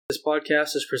This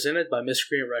podcast is presented by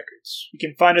Miscreant Records. You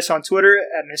can find us on Twitter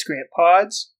at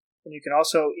miscreantpods, and you can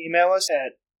also email us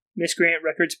at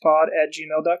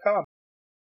miscreantrecordspod@gmail.com.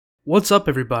 What's up,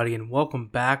 everybody, and welcome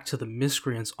back to the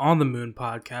Miscreants on the Moon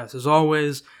podcast. As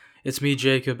always, it's me,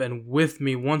 Jacob, and with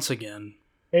me once again,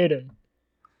 Hayden.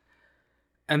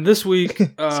 And this week,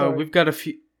 we've got a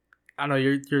few. I know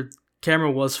your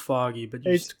camera was foggy, but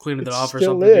you just cleaned it off or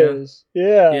something. Is.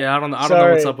 Yeah. Yeah, I don't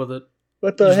know what's up with it.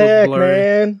 What the heck,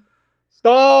 man?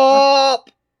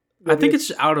 Stop! I think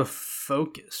it's out of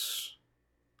focus.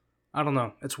 I don't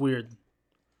know. It's weird.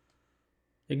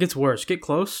 It gets worse. Get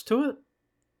close to it.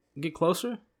 Get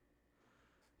closer.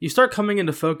 You start coming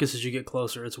into focus as you get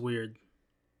closer. It's weird.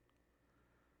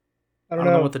 I don't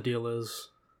know what the deal is.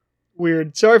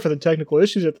 Weird. Sorry for the technical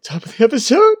issues at the top of the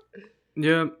episode.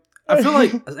 Yeah. I feel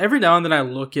like every now and then I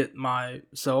look at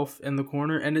myself in the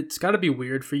corner, and it's got to be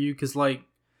weird for you because, like,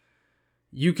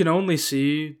 you can only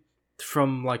see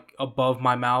from, like, above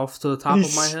my mouth to the top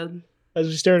of my head. I was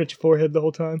just staring at your forehead the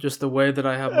whole time. Just the way that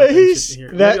I have my things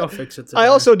here. Maybe I'll fix it today. I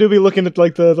also do be looking at,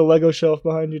 like, the Lego shelf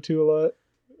behind you, too, a lot.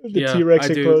 The T-Rex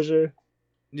enclosure.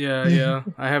 Yeah.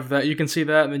 I have that. You can see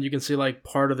that, and then you can see, like,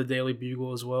 part of the Daily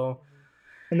Bugle as well.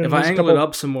 And then if I angle it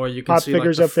up some more, you can see,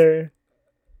 figures like, up there.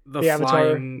 The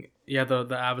flying... Yeah, the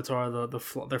Avatar,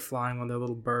 they're flying on their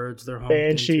little birds. They're home.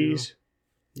 Banshees.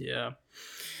 Yeah.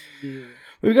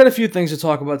 We've got a few things to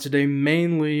talk about today.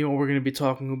 Mainly, we're going to be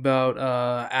talking about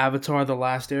Avatar: The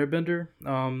Last Airbender,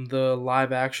 the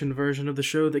live-action version of the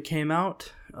show that came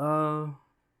out, on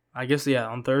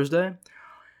Thursday.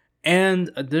 And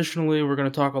additionally, we're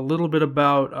going to talk a little bit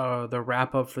about the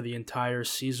wrap-up for the entire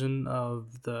season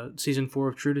of the Season 4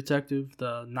 of True Detective,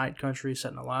 the Night Country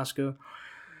set in Alaska.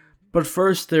 But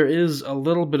first, there is a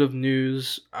little bit of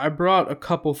news. I brought a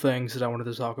couple things that I wanted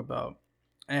to talk about.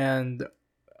 And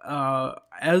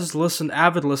as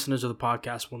avid listeners of the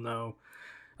podcast will know,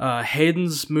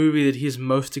 Hayden's movie that he's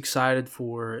most excited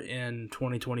for in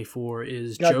 2024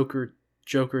 is Joker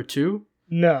 2.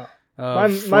 No.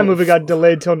 My movie got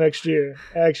delayed till next year,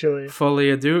 actually.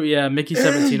 Fully ado. Yeah, Mickey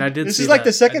 17. I did see that. This is like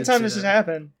the second time this has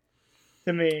happened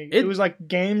to me. It was like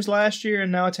games last year, and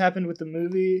now it's happened with the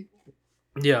movie.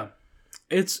 Yeah.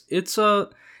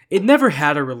 It never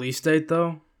had a release date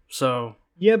though, so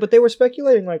yeah, but they were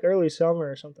speculating like early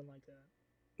summer or something like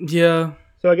that. Yeah.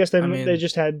 So I guess they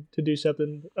just had to do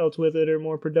something else with it or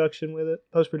more production with it,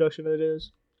 post production that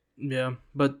is. Yeah,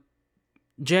 but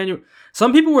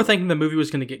some people were thinking the movie was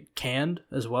going to get canned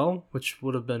as well, which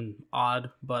would have been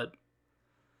odd, but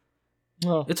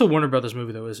it's a Warner Brothers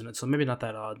movie though, isn't it? So maybe not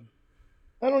that odd.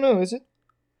 I don't know, is it?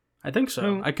 I think so.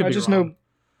 No, I could be just wrong. know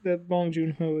that Bong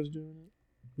Joon-ho is doing it.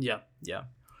 Yeah.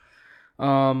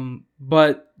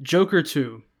 But Joker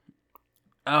 2.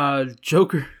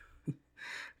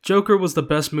 Joker was the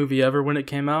best movie ever when it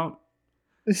came out.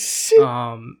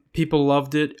 People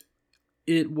loved it.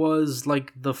 It was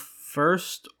like the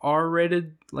first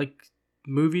R-rated like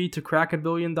movie to crack $1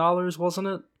 billion, wasn't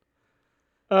it?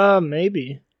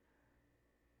 Maybe.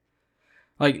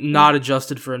 Like, not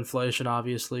adjusted for inflation,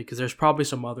 obviously, because there's probably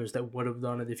some others that would have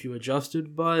done it if you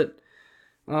adjusted, but...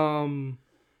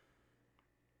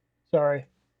 Sorry.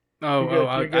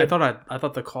 I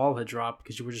thought the call had dropped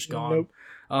because you were just gone.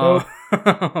 Nope.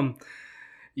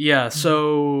 Yeah,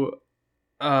 so...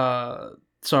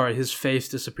 sorry, his face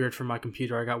disappeared from my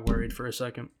computer. I got worried for a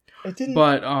second. It didn't...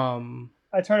 But,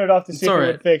 I turned it off to see if it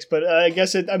would fix, but I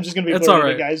guess I'm just going to be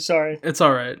blurry, guys. Sorry. It's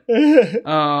alright.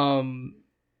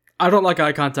 I don't like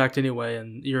eye contact anyway,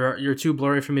 and you're too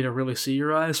blurry for me to really see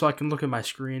your eyes, so I can look at my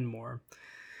screen more.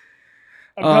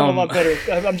 I'm a lot better.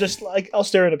 I'm just like, I'll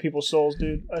stare into people's souls,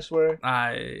 dude. I swear.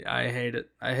 I hate it.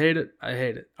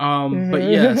 But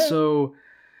yeah, so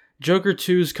Joker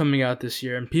 2 is coming out this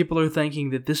year, and people are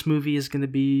thinking that this movie is going to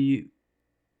be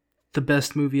the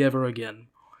best movie ever again.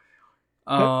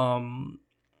 And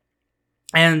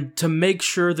to make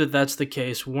sure that that's the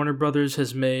case, Warner Brothers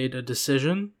has made a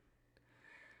decision.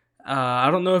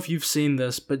 I don't know if you've seen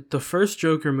this, but the first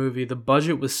Joker movie, the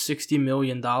budget was $60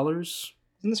 million.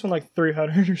 Isn't this one like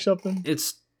 300 or something?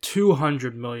 It's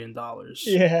 $200 million.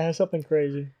 Yeah, something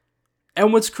crazy.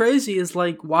 And what's crazy is,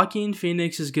 like, Joaquin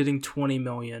Phoenix is getting $20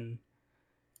 million,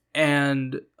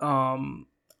 and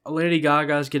Lady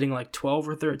Gaga's getting like 12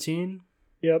 or 13.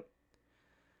 Yep.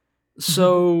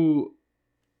 So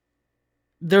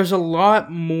there's a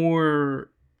lot more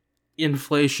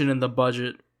inflation in the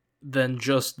budget than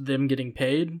just them getting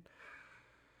paid.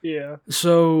 Yeah.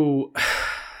 So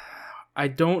I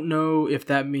don't know if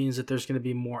that means that there's going to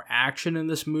be more action in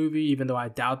this movie, even though I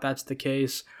doubt that's the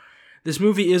case. This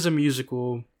movie is a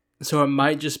musical, So it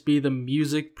might just be the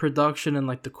music production and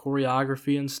like the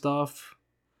choreography and stuff.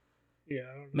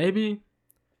 Yeah. Maybe.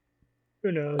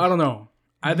 Who knows? I don't know.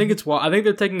 I think I think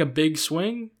they're taking a big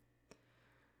swing,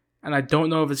 and I don't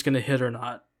know if it's gonna hit or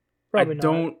not. Probably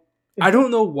not. I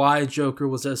don't know why Joker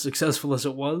was as successful as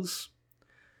it was.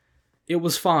 It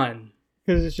was fine.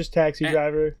 Because it's just Taxi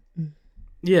Driver.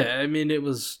 Yeah, I mean it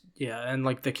was and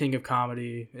like the King of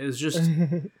Comedy is just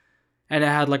and it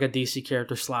had like a DC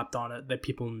character slapped on it that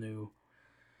people knew.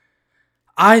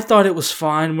 I thought it was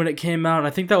fine when it came out. I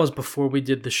think that was before we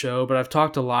did the show, but I've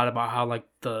talked a lot about how like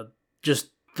the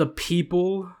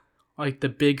people, like the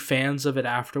big fans of it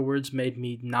afterwards, made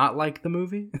me not like the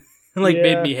movie.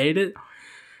 Made me hate it.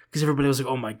 Because everybody was like,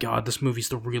 oh my god, this movie's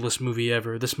the realest movie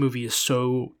ever. This movie is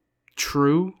so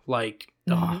true. Like,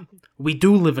 we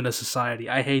do live in a society.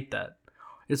 I hate that.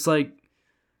 It's like,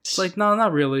 no,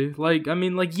 not really. Like, I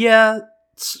mean, like, yeah,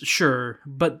 sure.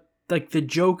 But, like, the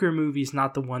Joker movie's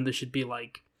not the one that should be,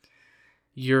 like,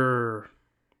 your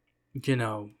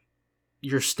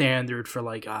standard for,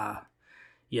 like,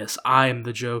 yes, I am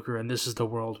the Joker and this is the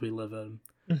world we live in.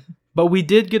 But we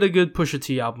did get a good Pusha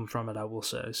T album from it, I will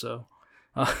say, so.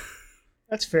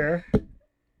 That's fair.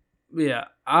 Yeah,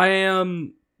 I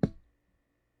am.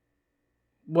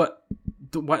 What?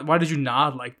 Why did you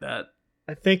nod like that?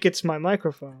 I think it's my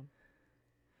microphone.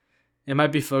 It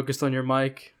might be focused on your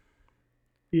mic.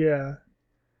 Yeah.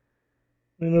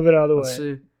 Let me move it out of the way. Let's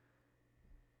see.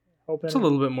 It's a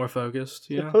little bit more focused.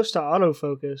 Yeah. It's supposed to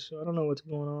autofocus, so I don't know what's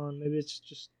going on. Maybe it's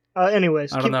just.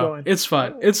 Anyways, keep going. It's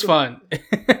fine. It's fine.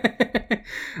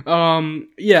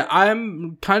 Yeah,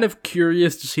 I'm kind of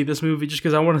curious to see this movie just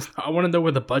because I want to know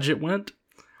where the budget went.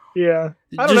 Yeah,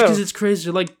 just because it's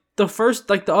crazy. Like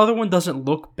the other one doesn't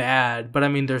look bad, but I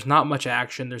mean, there's not much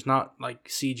action. There's not like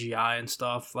CGI and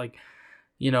stuff. Like,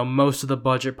 most of the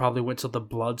budget probably went to the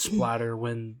blood splatter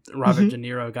when Robert De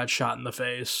Niro got shot in the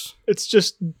face. It's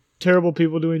just terrible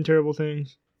people doing terrible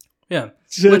things. Yeah,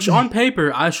 which on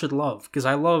paper I should love because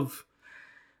I love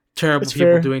terrible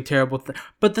people doing terrible things.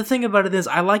 But the thing about it is,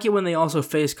 I like it when they also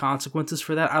face consequences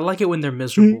for that. I like it when they're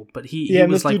miserable. But he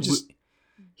was like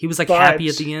happy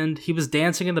at the end. He was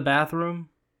dancing in the bathroom.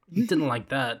 He didn't like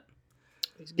that.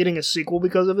 He's getting a sequel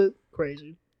because of it.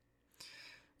 Crazy.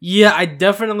 Yeah, I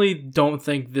definitely don't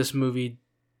think this movie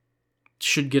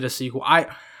should get a sequel.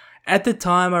 At the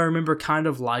time, I remember kind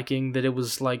of liking that it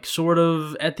was like sort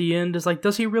of at the end. It's like,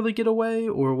 does he really get away,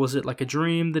 or was it like a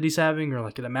dream that he's having, or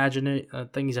like an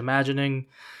thing he's imagining?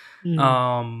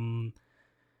 But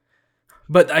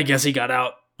I guess he got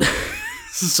out.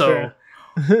 So,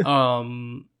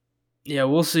 yeah,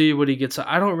 we'll see what he gets.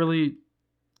 I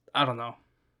don't know.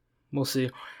 We'll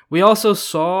see. We also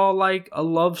saw like a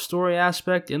love story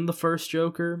aspect in the first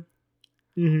Joker.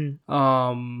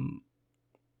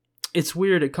 It's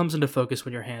weird. It comes into focus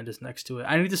when your hand is next to it.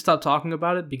 I need to stop talking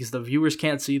about it because the viewers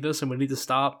can't see this, and we need to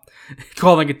stop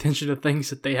calling attention to things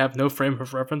that they have no frame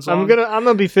of reference on. I'm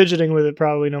gonna be fidgeting with it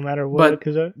probably no matter what.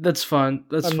 That's fun.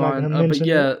 That's fine. But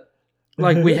yeah,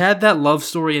 like we had that love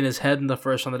story in his head in the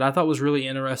first one that I thought was really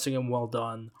interesting and well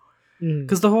done.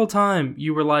 Because the whole time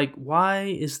you were like, why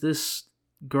is this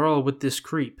girl with this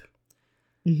creep?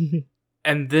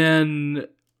 And then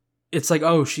it's like,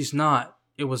 oh, she's not.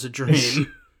 It was a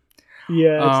dream.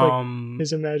 Yeah, it's like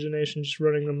his imagination just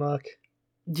running amok.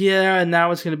 Yeah, and now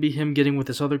it's going to be him getting with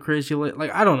this other crazy...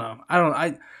 Like, I don't know.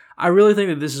 I really think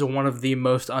that this is one of the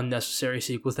most unnecessary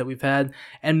sequels that we've had,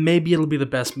 and maybe it'll be the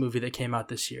best movie that came out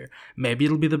this year. Maybe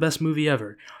it'll be the best movie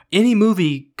ever. Any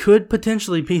movie could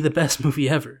potentially be the best movie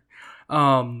ever.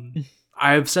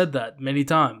 I've said that many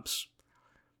times.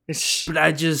 But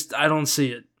I don't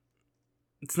see it.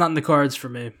 It's not in the cards for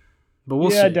me. But we'll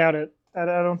see. Yeah, I doubt it. I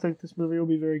don't think this movie will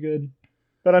be very good.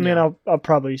 But I mean, I'll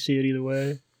probably see it either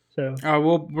way. So.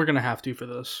 We're gonna have to for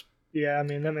this. Yeah, I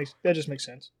mean that just makes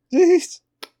sense.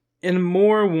 In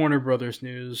more Warner Brothers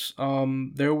news,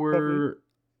 there were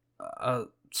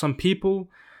some people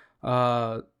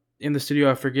in the studio.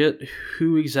 I forget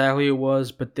who exactly it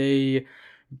was, but they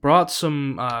brought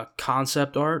some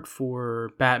concept art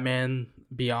for Batman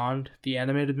Beyond, the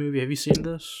animated movie. Have you seen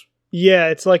this? Yeah,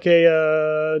 it's like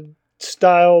a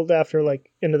styled after like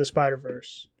Into the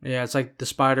Spider-Verse. Yeah, it's like the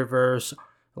Spider-Verse,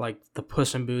 like the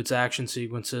Puss in Boots action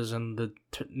sequences and the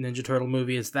Ninja Turtle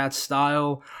movie. It's that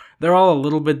style. They're all a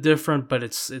little bit different, but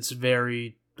it's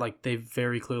very like they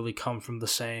very clearly come from the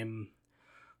same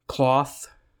cloth.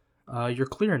 You're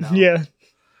clear now. Yeah,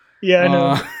 I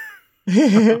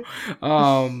know.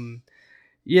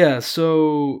 Yeah,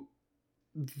 so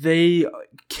they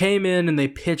came in and they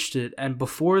pitched it, and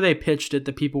before they pitched it,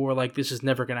 the people were like, "This is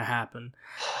never going to happen."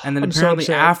 And then apparently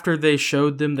after they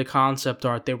showed them the concept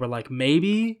art, they were like,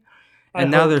 "Maybe." And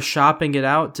now they're shopping it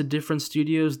out to different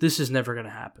studios. This is never going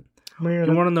to happen. Man.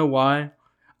 You want to know why?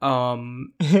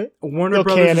 Warner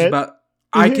Brothers is about.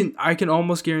 I can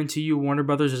almost guarantee you Warner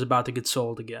Brothers is about to get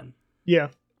sold again. Yeah,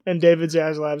 and David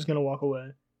Zaslav is going to walk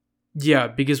away. Yeah,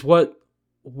 because what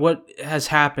has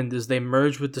happened is they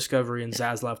merged with Discovery and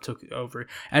Zaslav took over,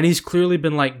 and he's clearly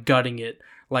been like gutting it,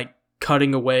 like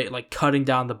cutting away, like cutting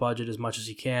down the budget as much as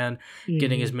he can,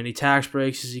 getting as many tax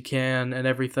breaks as he can, and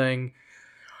everything.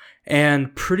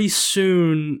 And pretty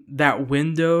soon, that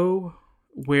window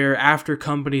where after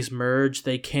companies merge,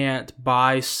 they can't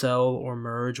buy, sell, or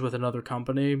merge with another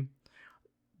company,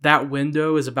 that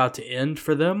window is about to end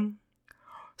for them.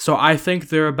 So I think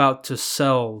they're about to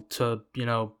sell to,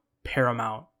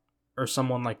 Paramount or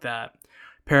someone like that.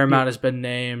 Paramount has been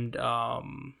named.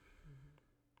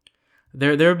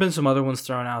 There have been some other ones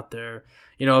thrown out there.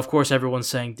 Of course, everyone's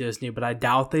saying Disney, but I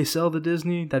doubt they sell to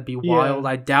Disney. That'd be wild.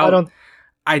 I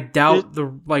doubt the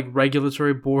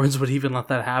regulatory boards would even let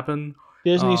that happen.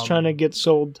 Disney's trying to get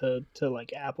sold to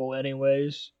like Apple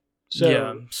anyways.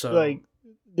 So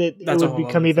it would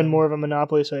become even more of a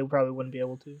monopoly, so they probably wouldn't be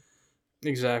able to.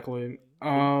 Exactly.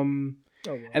 And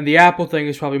the Apple thing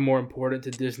is probably more important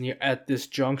to Disney at this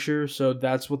juncture, so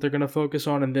that's what they're going to focus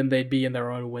on, and then they'd be in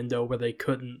their own window where they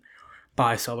couldn't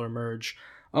buy, sell, or merge.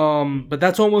 But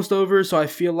that's almost over, so I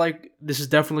feel like this is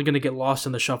definitely going to get lost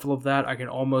in the shuffle of that. I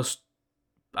almost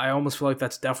feel like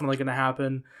that's definitely going to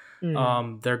happen.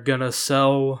 They're going to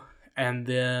sell, and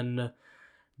then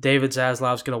David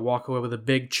Zaslav's going to walk away with a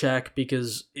big check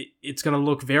because it's going to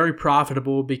look very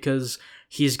profitable because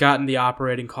he's gotten the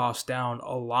operating costs down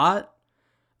a lot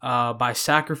by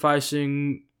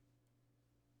sacrificing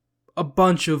a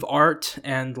bunch of art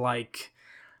and like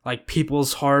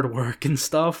people's hard work and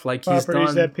stuff. Like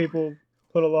properties that people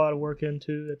put a lot of work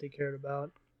into that they cared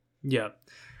about. Yeah.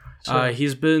 So.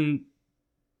 He's been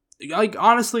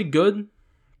honestly good.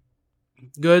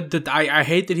 That I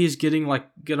hate that he's getting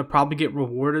gonna probably get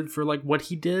rewarded for what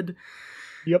he did.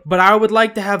 Yep. But I would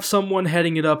like to have someone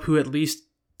heading it up who at least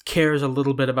cares a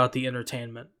little bit about the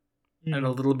entertainment and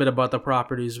a little bit about the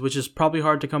properties, which is probably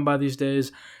hard to come by these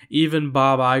days. Even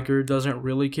Bob Iger doesn't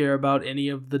really care about any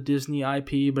of the Disney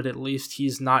IP, but at least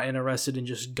he's not interested in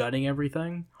just gutting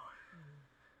everything.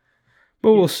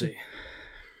 But we'll see.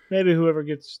 Maybe whoever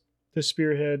gets to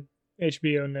spearhead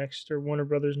HBO next or Warner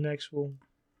Brothers next will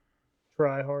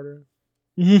try harder.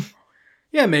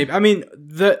 Yeah, maybe. I mean,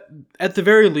 at the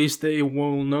very least, they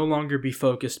will no longer be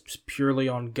focused purely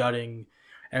on gutting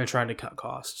and trying to cut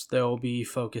costs. They'll be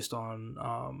focused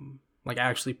on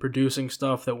actually producing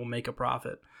stuff that will make a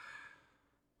profit,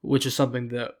 which is something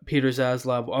that Peter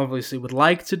Zaslav obviously would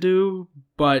like to do,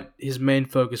 but his main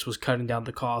focus was cutting down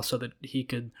the cost so that he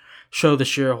could show the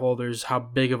shareholders how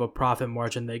big of a profit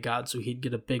margin they got, so he'd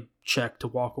get a big check to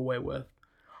walk away with.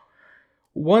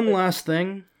 One last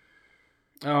thing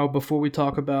before we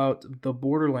talk about the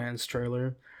Borderlands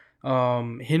trailer.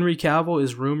 Henry Cavill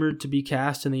is rumored to be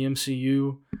cast in the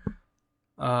MCU.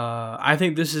 I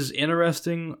think this is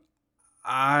interesting.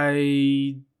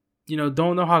 I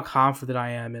don't know how confident I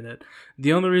am in it.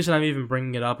 The only reason I'm even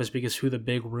bringing it up is because who the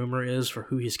big rumor is for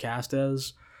who he's cast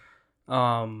as.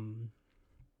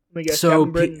 We guess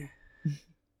Captain Britain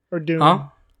or Doom. Huh?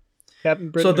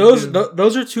 Captain Britain. So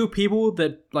those are two people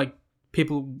that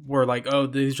people were like, oh,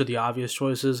 these are the obvious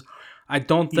choices. I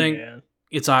don't think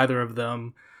it's either of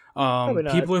them.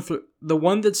 People are the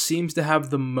one that seems to have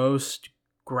the most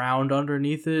ground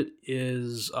underneath it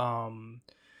is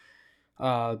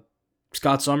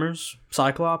Scott Summers,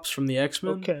 Cyclops from the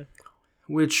X-Men. Okay.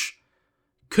 Which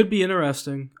could be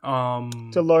interesting.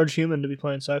 It's a large human to be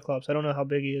playing Cyclops. I don't know how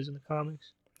big he is in the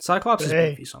comics. Cyclops is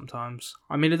beefy sometimes.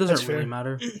 I mean, it doesn't really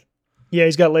matter. Yeah,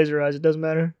 he's got laser eyes. It doesn't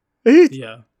matter.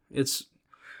 Yeah, it's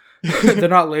they're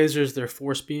not lasers; they're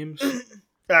force beams.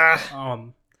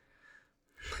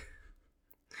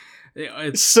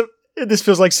 This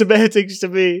feels like semantics to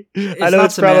me. I know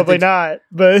it's probably not,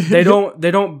 but they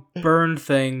don't burn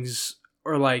things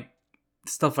or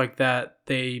stuff like that.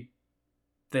 They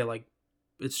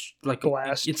it's like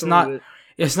blast. It's not.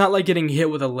 It's not like getting hit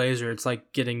with a laser. It's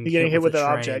like getting hit with an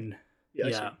object.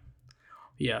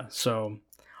 Yeah. So,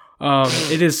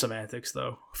 it is semantics,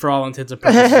 though, for all intents and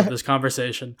purposes of this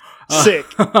conversation. Sick.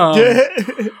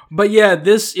 But yeah,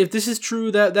 if this is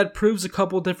true, that proves a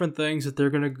couple different things. That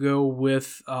they're gonna go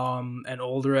with an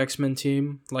older X-Men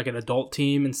team, like an adult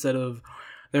team, instead of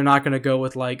they're not gonna go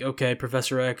with okay,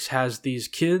 Professor X has these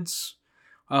kids,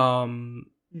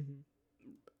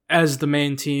 as the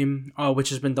main team, which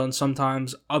has been done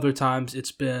sometimes. Other times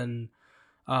it's been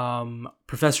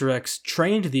Professor X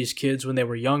trained these kids when they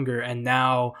were younger, and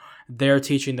now they're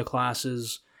teaching the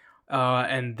classes,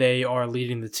 and they are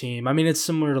leading the team. I mean, it's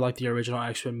similar to like the original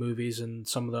X-Men movies and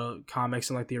some of the comics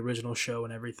and like the original show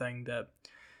and everything that,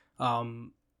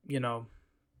 you know,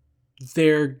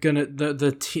 they're gonna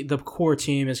the core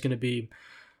team is gonna be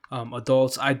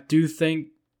adults. I do think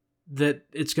that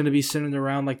it's gonna be centered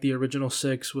around like the original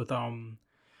six with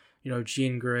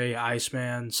Jean Grey,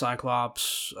 Iceman,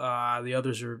 Cyclops. The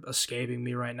others are escaping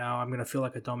me right now. I'm gonna feel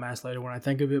like a dumbass later when I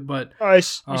think of it. But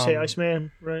you say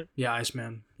Iceman, right? Yeah,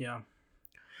 Iceman. Yeah,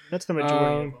 that's the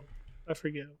majority of them. I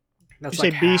forget. That's you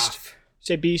like say Beast. Half. You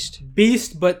say Beast.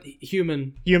 Beast, but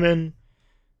human. Human.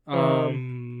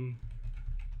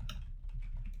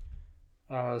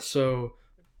 So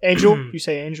Angel. You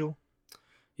say Angel.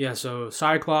 Yeah. So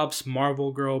Cyclops,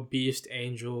 Marvel Girl, Beast,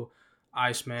 Angel,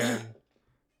 Iceman.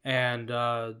 And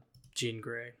Jean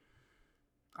Grey.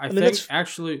 I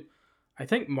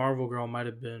think Marvel Girl might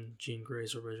have been Jean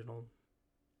Grey's original.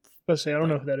 Let's say I don't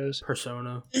know who that is.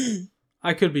 Persona.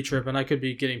 I could be tripping. I could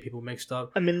be getting people mixed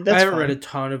up. I mean, I haven't read a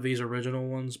ton of these original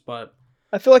ones, but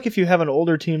I feel like if you have an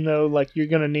older team though, like you're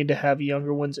gonna need to have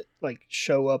younger ones like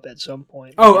show up at some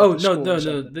point. No,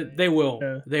 they will,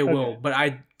 yeah. They will, but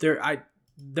they're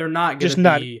not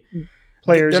gonna be.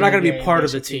 Players, they're not going to be part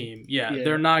of the team. Yeah,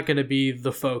 they're not going to be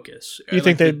the focus. You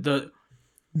think if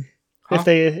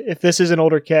this is an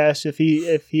older cast, if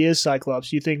he is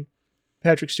Cyclops, you think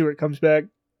Patrick Stewart comes back?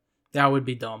 That would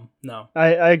be dumb. No,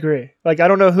 I agree. Like I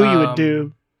don't know who you would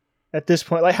do at this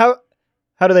point. Like how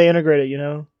do they integrate it? You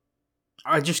know,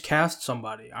 I just cast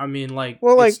somebody. I mean,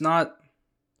 it's not.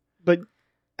 But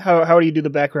how do you do the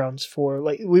backgrounds for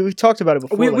like we've talked about it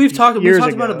before? We've talked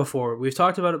about it before. We've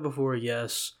talked about it before.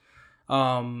 Yes.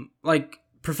 Like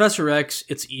Professor X,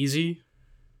 it's easy.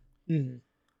 Mm-hmm.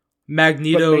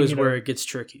 Magneto is where it gets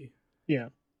tricky. Yeah.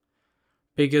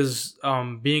 Because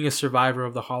being a survivor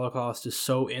of the Holocaust is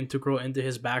so integral into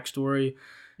his backstory.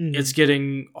 Mm-hmm. It's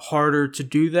getting harder to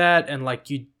do that, and like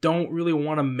you don't really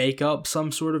want to make up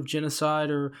some sort of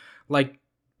genocide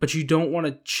but you don't want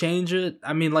to change it.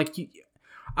 I mean, I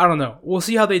don't know. We'll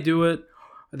see how they do it.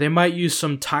 They might use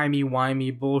some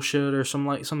timey-wimey bullshit or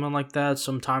something like that,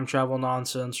 some time travel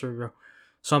nonsense or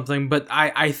something. But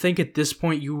I think at this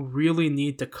point you really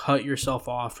need to cut yourself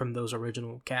off from those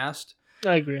original cast.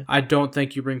 I agree. I don't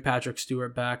think you bring Patrick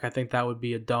Stewart back. I think that would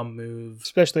be a dumb move.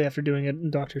 Especially after doing it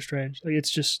in Doctor Strange. Like it's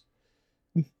just...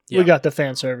 We got the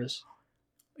fan service.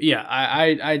 Yeah,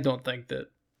 I don't think that...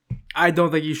 I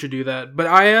don't think you should do that, but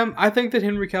I think that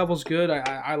Henry Cavill's good.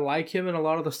 I like him in a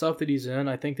lot of the stuff that he's in.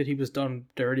 I think that he was done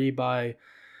dirty by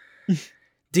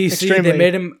DC. Extremely.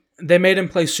 They made him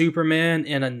play Superman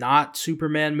in a not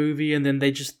Superman movie, and then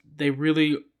they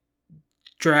really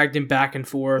dragged him back and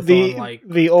forth on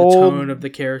the tone of the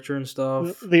character and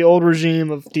stuff. The old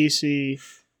regime of DC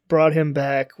brought him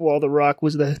back while The Rock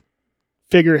was the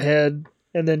figurehead,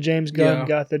 and then James Gunn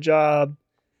got the job,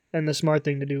 and the smart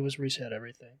thing to do was reset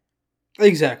everything.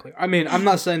 Exactly. I mean, I'm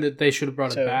not saying that they should have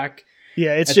brought it back.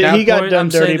 Yeah, he got done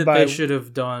dirty by. They should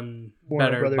have done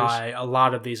better by a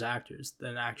lot of these actors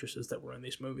and actresses that were in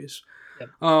these movies. Yep.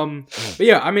 But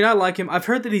yeah, I mean, I like him. I've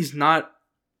heard that he's not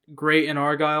great in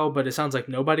Argyle, but it sounds like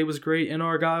nobody was great in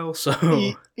Argyle. So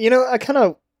I kind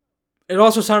of. It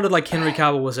also sounded like Henry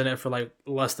Cavill was in it for like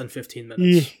less than 15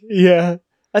 minutes. Yeah,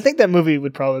 I think that movie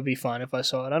would probably be fine if I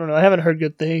saw it. I don't know. I haven't heard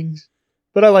good things,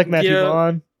 but I like Matthew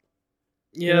Vaughn.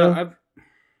 Yeah,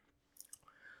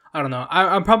 I don't know.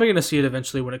 I'm probably going to see it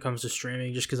eventually when it comes to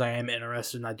streaming, just because I am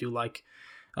interested and I do like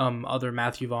other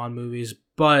Matthew Vaughn movies.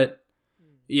 But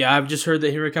yeah, I've just heard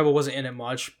that Henry Cavill wasn't in it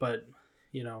much. But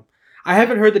I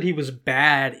haven't heard that he was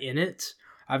bad in it.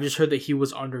 I've just heard that he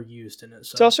was underused in it.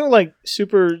 So. It's also like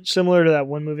super similar to that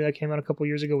one movie that came out a couple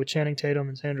years ago with Channing Tatum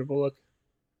and Sandra Bullock.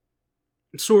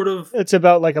 Sort of. It's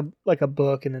about like a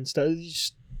book and then stuff.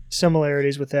 Just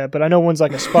similarities with that, but I know one's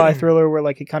like a spy thriller where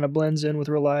like it kind of blends in with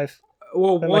real life.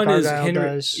 Well, one is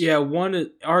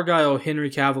Argyle. Henry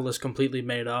Cavill is completely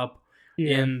made up.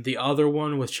 Yeah. And the other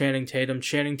one with Channing Tatum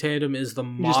is the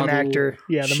model. Just an actor.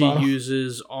 Yeah, she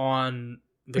uses on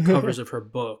the covers of her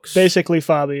books. Basically,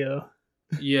 Fabio.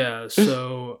 Yeah,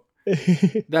 so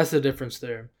that's the difference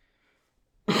there.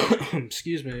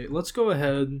 Excuse me. Let's go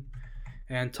ahead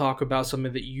and talk about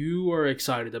something that you are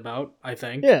excited about. I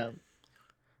think. Yeah.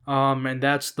 And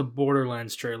that's the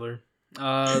Borderlands trailer.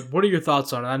 What are your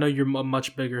thoughts on it? I know you're a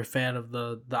much bigger fan of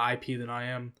the IP than I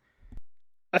am.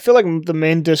 I feel like the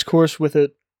main discourse with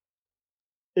it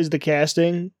is the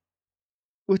casting,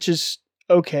 which is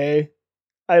okay.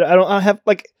 I have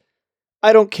like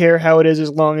I don't care how it is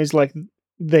as long as like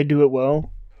they do it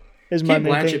well. Is my Kate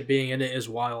main Blanchett thing. being in it is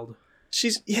wild.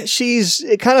 She's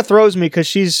it kind of throws me because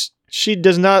she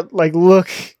does not like look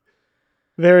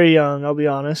very young. I'll be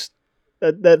honest.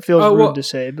 That feels rude to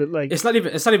say, but like it's not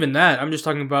even that. I'm just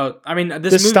talking about. I mean,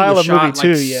 this movie style was of movie shot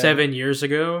too, like yeah. 7 years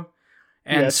ago,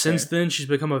 and since fair. then she's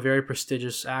become a very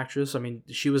prestigious actress. I mean,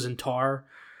 she was in Tar,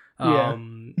 Yeah.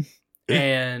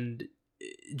 and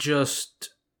just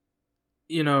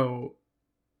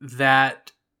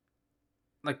that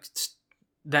like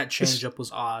that change up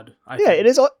was odd. I think. It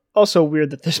is also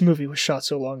weird that this movie was shot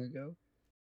so long ago.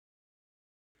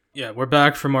 Yeah, we're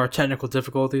back from our technical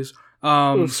difficulties.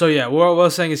 Oof. So yeah, what I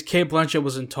was saying is Kate Blanchett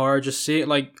was in Tar. Just see it.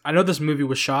 Like, I know this movie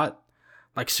was shot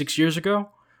like 6 years ago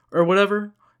or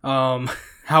whatever.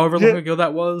 However long ago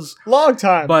that was. Long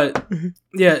time. But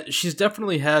yeah, she's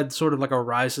definitely had sort of like a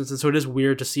rise since, and so it is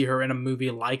weird to see her in a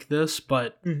movie like this.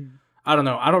 But I don't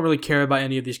know. I don't really care about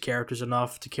any of these characters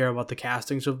enough to care about the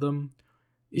castings of them.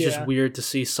 It's just weird to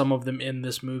see some of them in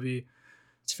this movie.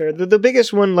 It's fair. The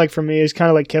biggest one, like for me, is kind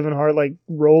of like Kevin Hart. Like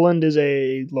Roland is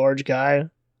a large guy,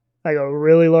 like a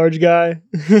really large guy.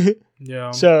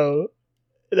 Yeah. So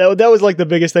that was like the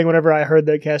biggest thing whenever I heard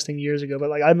that casting years ago.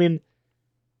 But like, I mean,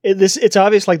 it's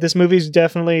obvious. Like this movie's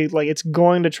definitely like it's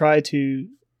going to try to.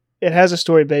 It has a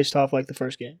story based off like the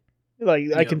first game.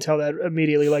 Like I can tell that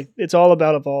immediately. Like it's all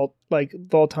about a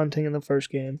vault hunting in the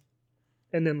first game,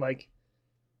 and then like.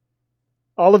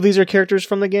 All of these are characters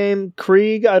from the game.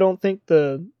 Krieg, I don't think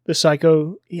the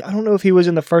psycho... I don't know if he was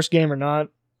in the first game or not.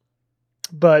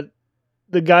 But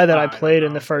the guy that I played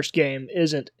in the first game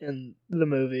isn't in the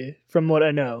movie, from what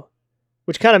I know.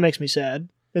 Which kind of makes me sad.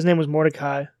 His name was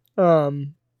Mordecai.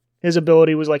 His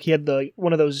ability was like he had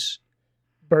one of those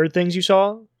bird things you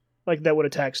saw. Like that would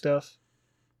attack stuff.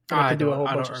 I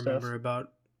don't remember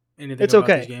about anything it's about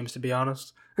okay. these games, to be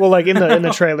honest. Well, like in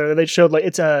the trailer, they showed like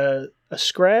it's a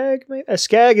scrag. Maybe? A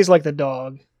skag is like the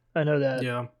dog. I know that.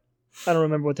 Yeah. I don't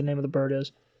remember what the name of the bird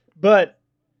is, but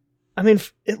I mean,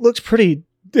 it looks pretty.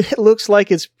 It looks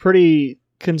like it's pretty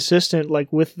consistent,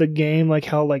 like with the game, like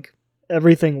how like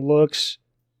everything looks.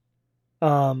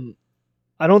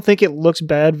 I don't think it looks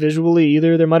bad visually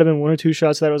either. There might have been one or two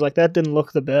shots that I was like, that didn't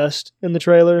look the best in the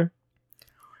trailer.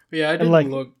 Yeah,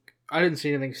 I didn't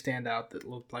see anything stand out that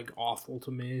looked like awful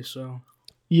to me. So.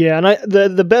 Yeah, and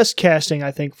the best casting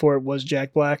I think for it was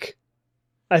Jack Black.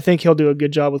 I think he'll do a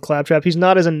good job with Claptrap. He's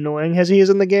not as annoying as he is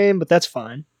in the game, but that's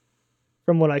fine,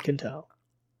 from what I can tell.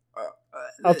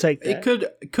 I'll take that.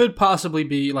 It could possibly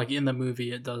be like in the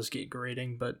movie. It does get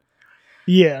grating, but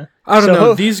yeah, I don't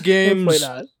know. These games,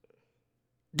 not.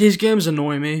 These games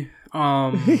annoy me.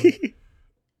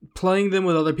 Playing them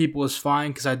with other people is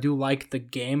fine because I do like the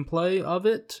gameplay of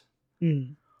it.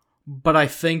 But I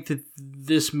think that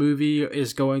this movie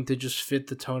is going to just fit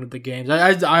the tone of the games.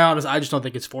 I just don't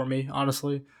think it's for me,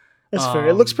 honestly. That's fair.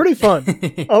 It looks pretty fun.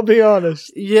 I'll be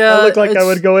honest. Yeah, I look like I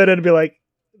would go in and be like,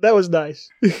 "That was nice."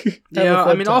 Yeah,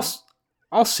 I mean,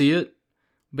 I'll see it,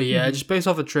 but yeah, just based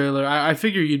off the trailer, I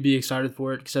figure you'd be excited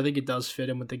for it because I think it does fit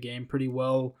in with the game pretty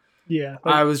well. Yeah,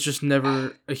 I was just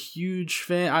never a huge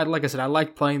fan. Like I said, I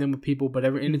like playing them with people, but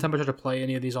anytime I try to play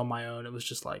any of these on my own, it was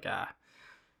just like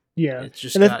yeah, it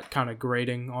just got kind of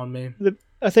grating on me.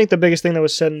 I think the biggest thing that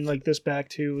was setting like this back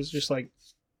too was just like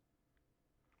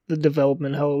the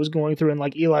development hell it was going through, and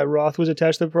like Eli Roth was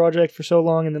attached to the project for so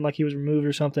long, and then like he was removed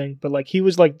or something, but like he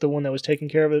was like the one that was taking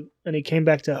care of it, and he came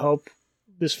back to help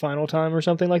this final time or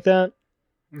something like that.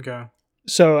 Okay.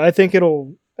 So I think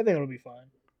it'll be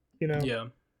fine, you know. Yeah.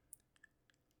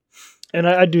 And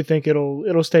I do think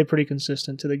it'll stay pretty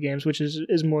consistent to the games, which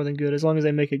is more than good as long as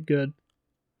they make it good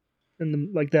in the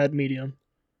like that medium.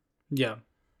 Yeah.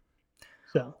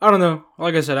 So I don't know.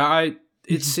 Like I said,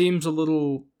 it seems a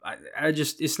little. I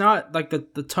just it's not like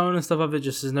the tone and stuff of it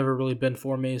just has never really been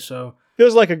for me. So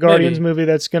feels like a Guardians movie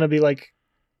that's gonna be like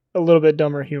a little bit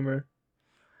dumber humor.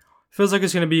 Feels like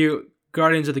it's gonna be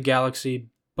Guardians of the Galaxy,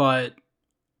 but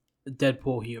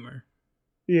Deadpool humor.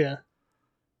 Yeah.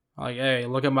 Like, hey,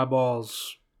 look at my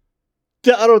balls.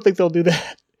 I don't think they'll do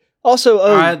that.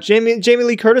 Also, Jamie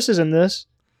Lee Curtis is in this.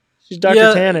 She's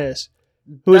Dr. Tannis,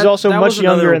 who is also much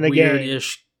younger in the game.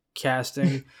 Weird-ish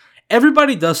casting.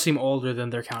 Everybody does seem older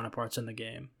than their counterparts in the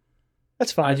game.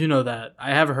 That's fine. I do know that.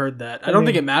 I have heard that. I don't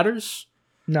think it matters.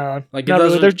 No, like not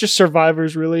really. They're just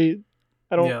survivors, really.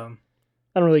 I don't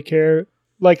really care.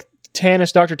 Like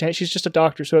Tannis, Dr. Tannis, she's just a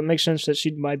doctor, so it makes sense that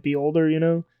she might be older, you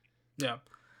know? Yeah.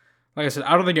 Like I said,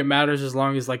 I don't think it matters as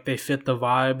long as like they fit the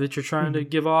vibe that you're trying to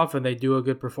give off and they do a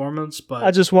good performance. But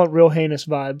I just want real heinous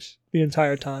vibes the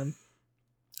entire time.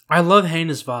 I love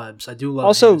heinous vibes. I do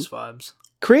love heinous vibes.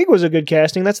 Krieg was a good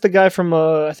casting. That's the guy from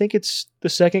I think it's the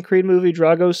second Creed movie,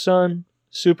 Drago's son.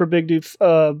 Super big dude.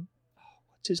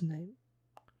 What's his name?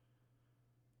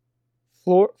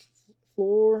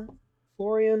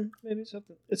 Florian, maybe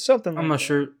something. It's something. I'm not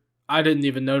sure. I didn't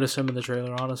even notice him in the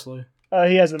trailer, honestly.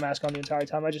 He has the mask on the entire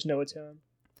time. I just know it's him.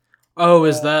 Oh,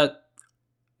 is that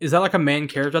like a main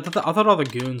character? I thought all the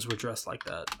goons were dressed like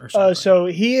that or something. So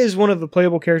he is one of the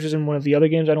playable characters in one of the other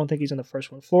games. I don't think he's in the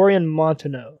first one. Florian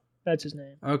Montagneux. That's his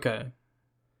name. Okay.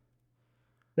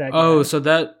 Oh, so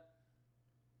that...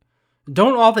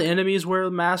 Don't all the enemies wear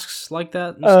masks like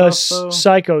that and stuff, though?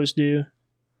 Psychos do.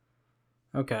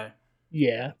 Okay.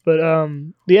 Yeah, but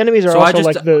the enemies are also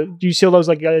like do you see all those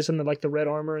like guys in the red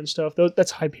armor and stuff?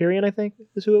 That's Hyperion, I think,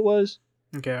 is who it was.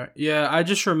 Okay. Yeah, I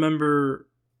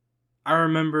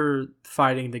remember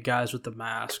fighting the guys with the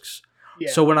masks.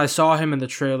 Yeah. So when I saw him in the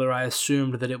trailer, I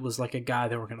assumed that it was like a guy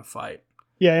they were going to fight.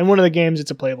 Yeah, in one of the games,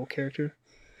 it's a playable character.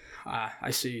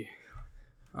 I see.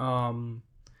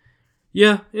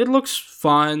 Yeah, it looks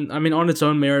fine. I mean, on its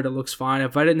own merit, it looks fine.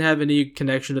 If I didn't have any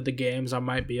connection to the games, I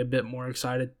might be a bit more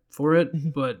excited for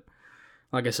it. But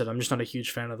like I said, I'm just not a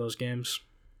huge fan of those games.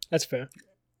 That's fair.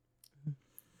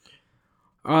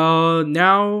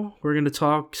 Now we're gonna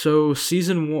talk. So a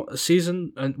season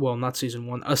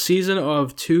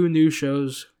of 2 new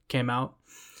shows came out.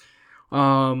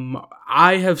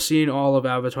 I have seen all of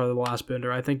Avatar: The Last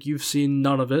Bender. I think you've seen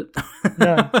none of it.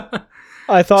 No.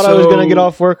 I thought I was gonna get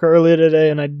off work early today,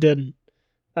 and I didn't.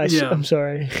 I'm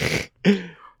sorry.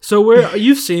 So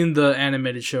you've seen the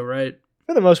animated show, right?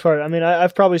 For the most part. I mean,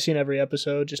 I've probably seen every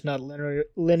episode, just not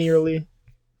linearly.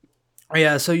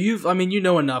 Yeah, so you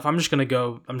know enough. I'm just gonna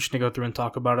go through and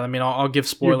talk about it. I mean, I'll give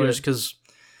spoilers because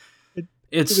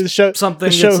it's something.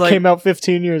 The show came out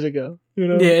 15 years ago. You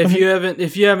know? Yeah,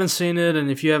 if you haven't seen it,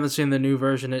 and if you haven't seen the new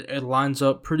version, it lines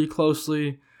up pretty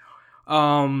closely.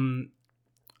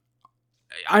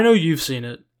 I know you've seen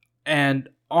it, and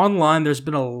online there's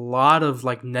been a lot of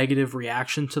like negative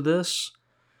reaction to this.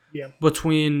 Yeah.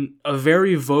 Between a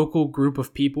very vocal group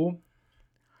of people.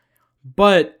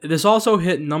 But this also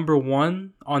hit number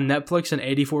 1 on Netflix in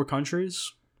 84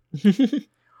 countries.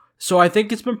 So I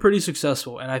think it's been pretty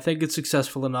successful, and I think it's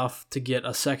successful enough to get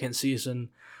a second season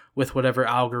with whatever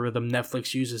algorithm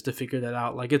Netflix uses to figure that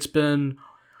out. Like it's been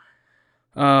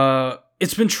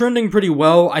trending pretty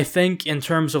well, I think, in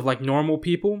terms of like normal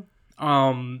people.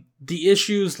 The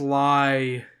issues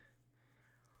lie...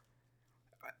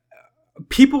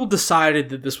 People decided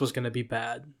that this was going to be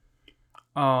bad.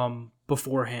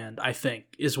 Beforehand, I think,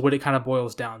 is what it kind of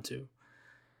boils down to.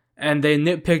 And they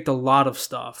nitpicked a lot of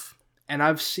stuff. And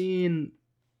I've seen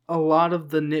a lot of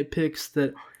the nitpicks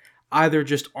that either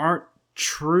just aren't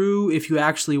true if you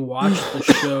actually watch the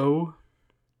show.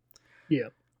 Yeah.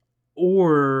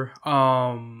 Or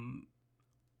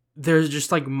there's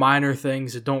just like minor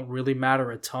things that don't really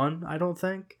matter a ton, I don't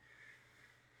think.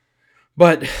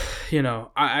 But, you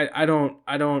know, I don't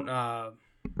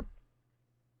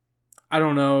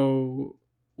know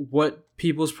what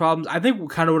people's problems... I think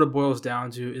kind of what it boils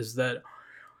down to is that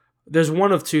there's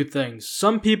one of two things.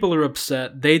 Some people are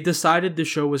upset. They decided the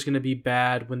show was going to be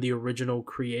bad when the original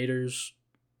creators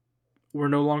were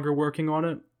no longer working on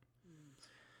it.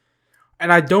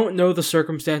 And I don't know the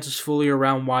circumstances fully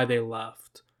around why they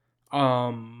left.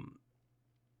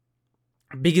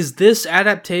 Because this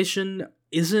adaptation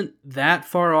isn't that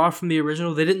far off from the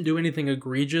original. They didn't do anything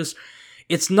egregious.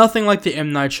 It's nothing like the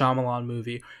M. Night Shyamalan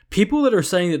movie. People that are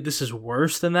saying that this is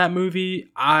worse than that movie,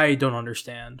 I don't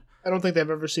understand. I don't think they've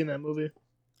ever seen that movie.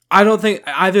 I don't think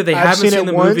either they haven't seen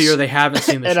the movie or they haven't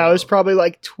seen the show. And I was probably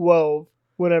like 12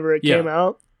 whenever it came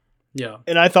out. Yeah.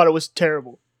 And I thought it was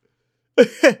terrible.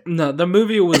 No, the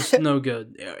movie was no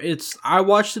good. I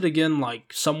watched it again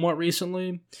like somewhat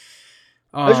recently.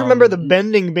 I just remember the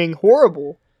bending being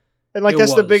horrible. And like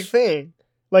that's the big thing.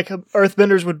 Like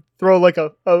earthbenders would throw like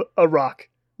a rock.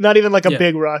 Not even like a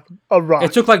big rock, a rock.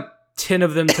 It took like 10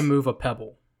 of them to move a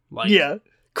pebble. Like yeah,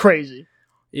 crazy.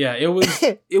 Yeah, it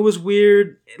was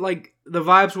weird. Like the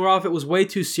vibes were off. It was way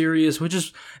too serious,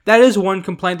 that is one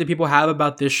complaint that people have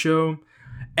about this show.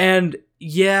 And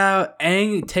yeah,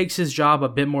 Aang takes his job a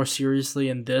bit more seriously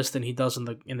in this than he does in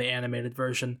the animated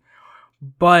version.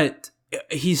 But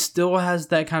he still has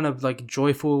that kind of like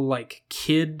joyful like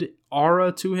kid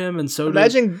aura to him, and so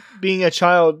imagine being a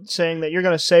child saying that you're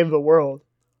going to save the world.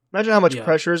 Imagine how much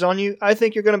pressure is on you. I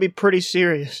think you're going to be pretty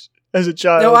serious as a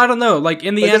child. No, I don't know. Like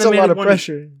in the animated a lot of one,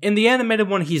 pressure. In the animated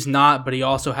one, he's not, but he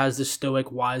also has this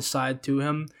stoic, wise side to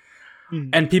him,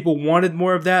 and people wanted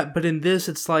more of that. But in this,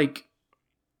 it's like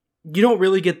you don't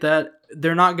really get that.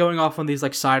 They're not going off on these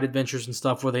like side adventures and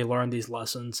stuff where they learn these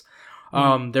lessons.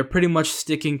 They're pretty much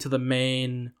sticking to the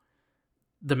main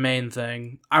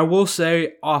thing. I will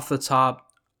say off the top,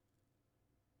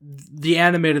 the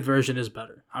animated version is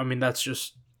better. I mean, that's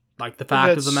just like the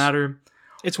fact of the matter.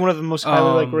 It's one of the most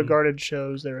highly regarded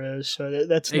shows there is, so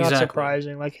that's not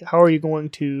surprising. Like, how are you going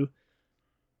to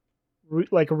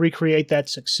recreate that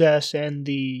success and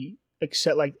the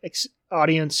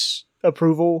audience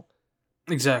approval?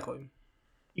 Exactly.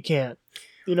 You can't.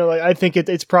 I think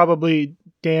it's probably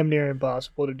damn near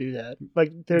impossible to do that.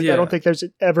 Like, I don't think there's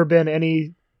ever been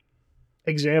any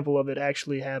example of it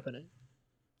actually happening.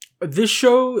 This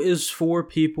show is for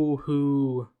people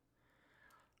who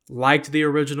liked the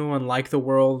original and like the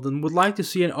world and would like to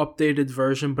see an updated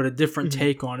version, but a different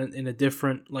take on it in a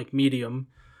different medium.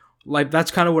 Like,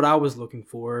 that's kind of what I was looking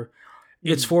for.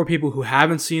 It's for people who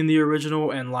haven't seen the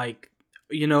original and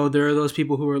there are those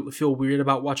people who feel weird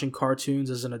about watching cartoons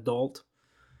as an adult.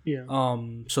 Yeah.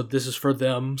 So this is for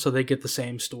them, so they get the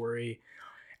same story.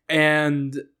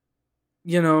 And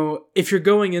if you're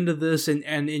going into this and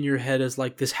in your head is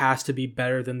like, this has to be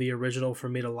better than the original for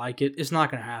me to like it, it's not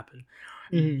going to happen.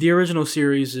 Mm-hmm. The original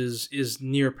series is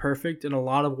near perfect in a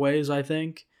lot of ways, I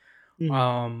think.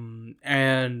 Mm-hmm.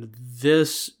 And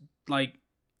this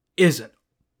isn't.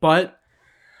 But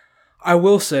I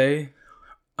will say,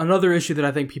 another issue that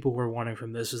I think people were wanting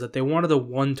from this is that they wanted a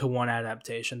 1-to-1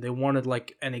 adaptation. They wanted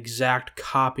an exact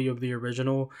copy of the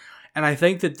original. And I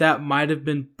think that might have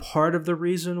been part of the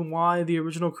reason why the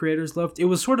original creators left. It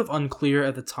was sort of unclear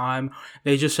at the time.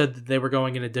 They just said that they were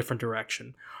going in a different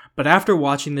direction. But after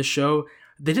watching this show,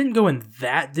 they didn't go in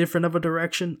that different of a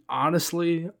direction,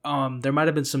 honestly. There might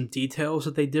have been some details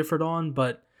that they differed on,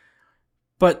 but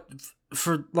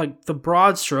for the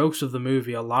broad strokes of the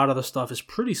movie, a lot of the stuff is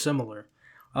pretty similar.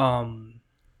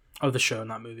 Of the show,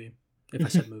 not movie. If I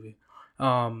said movie.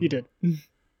 You did.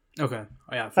 Okay.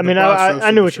 Oh, yeah. I mean,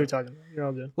 I knew what you were talking about. You're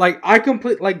all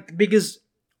good. Because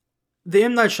the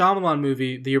M. Night Shyamalan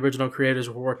movie, the original creators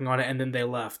were working on it and then they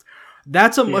left.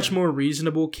 That's a much more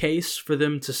reasonable case for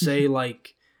them to say,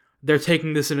 they're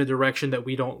taking this in a direction that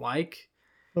we don't like.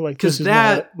 Because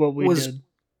that what we did.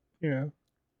 Yeah.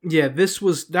 Yeah,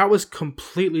 that was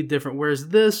completely different. Whereas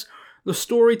this, the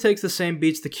story takes the same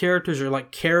beats. The characters are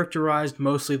characterized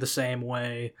mostly the same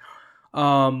way.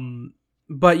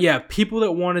 But yeah, people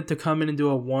that wanted to come in and do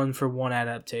a 1-for-1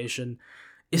 adaptation,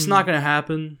 it's not going to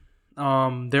happen.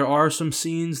 There are some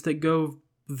scenes that go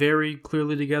very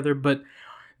clearly together, but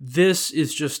this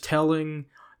is just telling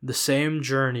the same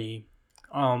journey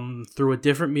through a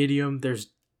different medium. There's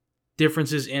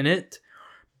differences in it,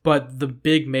 but the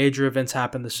big major events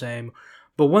happen the same.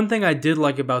 But one thing I did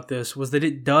like about this was that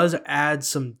it does add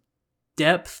some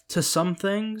depth to some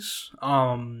things.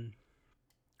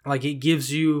 It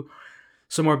gives you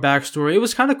some more backstory. It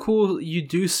was kind of cool. You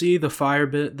do see the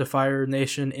Fire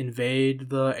Nation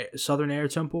invade the Southern Air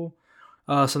Temple.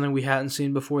 Something we hadn't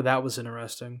seen before. That was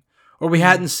interesting. Or we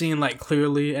hadn't seen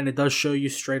clearly, and it does show you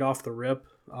straight off the rip.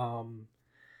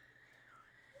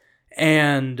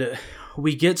 And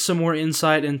we get some more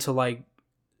insight into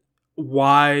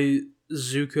why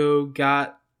Zuko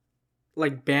got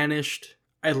banished.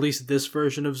 At least this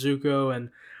version of Zuko,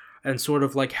 and sort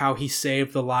of how he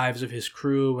saved the lives of his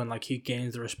crew and he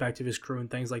gains the respect of his crew and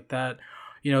things like that.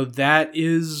 That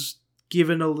is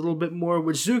given a little bit more,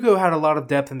 which Zuko had a lot of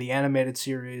depth in the animated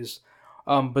series.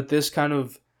 But this kind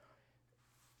of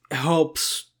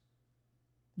helps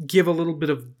give a little bit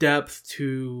of depth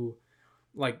to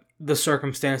the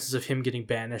circumstances of him getting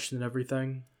banished and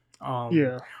everything.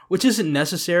 Which isn't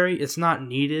necessary. It's not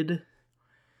needed,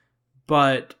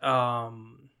 but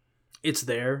it's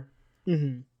there.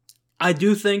 Mm-hmm. I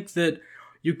do think that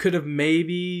you could have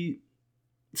maybe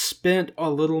spent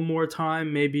a little more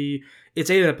time. Maybe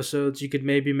it's 8 episodes. You could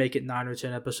maybe make it 9 or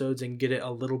 10 episodes and get it a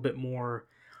little bit more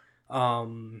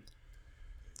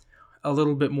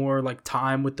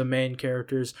time with the main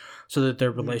characters so that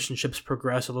their relationships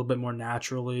progress a little bit more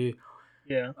naturally.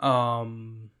 Yeah.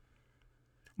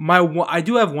 I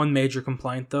do have one major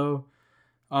complaint though.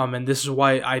 And this is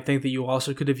why I think that you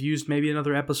also could have used maybe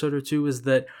another episode or two, is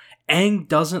that Aang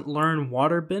doesn't learn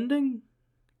water bending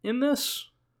in this.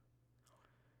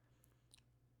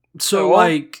 So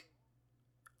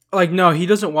no, he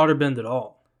doesn't water bend at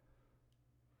all.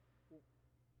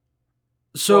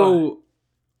 So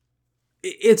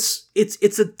it's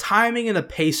a timing and a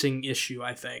pacing issue,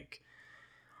 I think.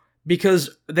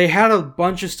 Because they had a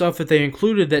bunch of stuff that they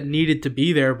included that needed to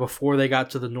be there before they got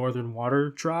to the Northern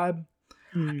Water Tribe.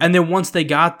 Mm. And then once they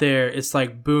got there, it's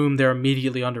boom, they're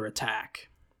immediately under attack.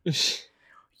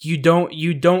 You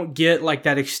don't get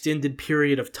that extended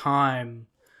period of time.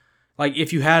 like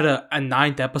if you had a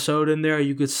ninth episode in there,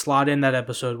 you could slot in that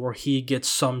episode where he gets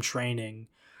some training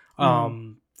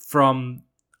from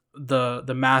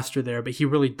the master there, but he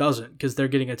really doesn't because they're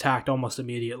getting attacked almost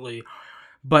immediately.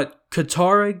 But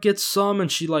Katara gets some,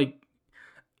 and she like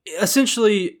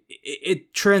essentially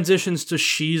it transitions to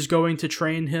she's going to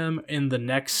train him in the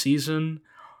next season,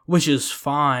 which is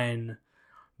fine,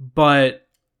 but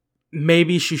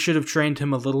maybe she should have trained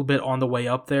him a little bit on the way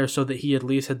up there so that he at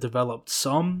least had developed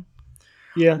some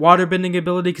waterbending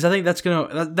ability, because I think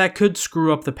that could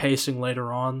screw up the pacing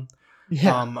later on.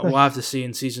 We'll have to see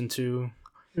in season 2.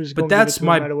 But that's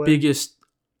my biggest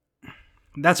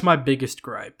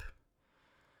gripe.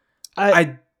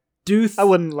 I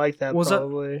wouldn't like that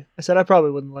probably. I said I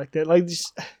probably wouldn't like that. Like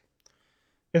just,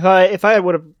 if I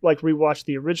would have like rewatched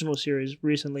the original series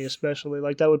recently, especially,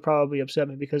 like that would probably upset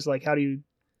me, because like how do you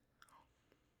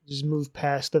just move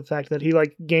past the fact that he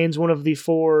like gains one of the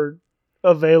 4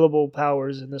 available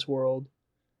powers in this world,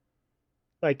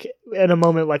 like in a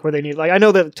moment like where they need, like I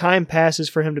know that time passes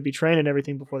for him to be trained and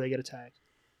everything before they get attacked.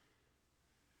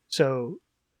 So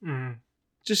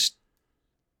just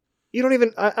you don't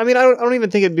even I don't even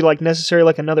think it'd be like necessary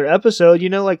like another episode,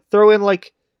 like throw in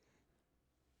like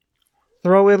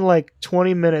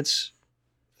 20 minutes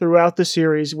throughout the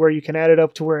series where you can add it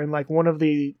up to where in like one of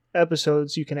the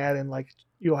episodes you can add in like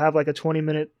you'll have like a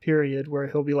 20-minute period where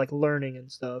he'll be like learning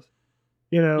and stuff.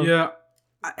 Yeah.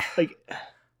 Like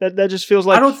that just feels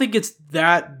like, I don't think it's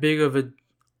that big of a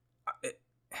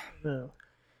no.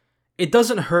 It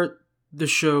doesn't hurt the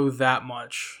show that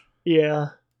much.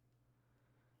 Yeah.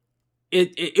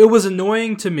 It was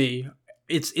annoying to me.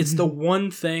 It's the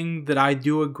one thing that I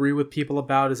do agree with people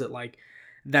about, is that like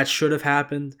that should have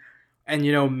happened, and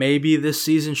maybe this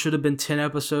season should have been 10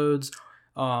 episodes.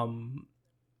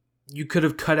 You could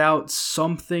have cut out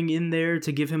something in there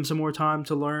to give him some more time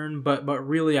to learn, but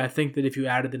really I think that if you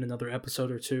added in another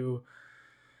episode or 2,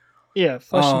 flesh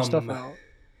some stuff out.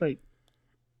 Like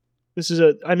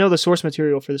I know the source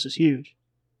material for this is huge,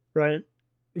 right?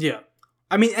 Yeah.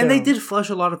 I mean, and they did flesh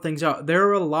a lot of things out. There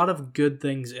are a lot of good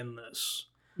things in this.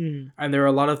 And there are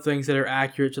a lot of things that are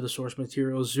accurate to the source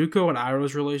material. Zuko and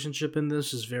Iroh's relationship in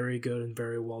this is very good and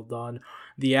very well done.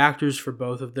 The actors for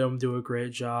both of them do a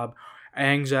great job.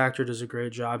 Aang's actor does a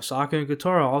great job. Sokka and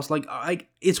Katara also, like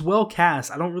it's well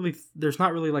cast. There's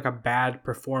not really like a bad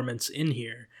performance in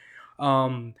here.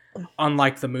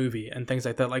 Unlike the movie and things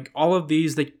like that. Like all of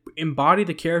these, they embody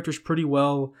the characters pretty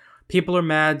well. People are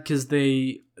mad because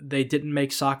they didn't make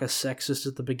Sokka sexist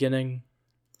at the beginning.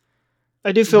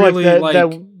 I do feel really,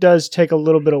 that does take a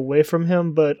little bit away from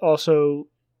him, but also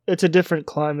it's a different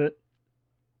climate.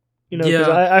 Because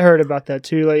I heard about that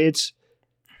too. Like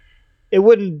it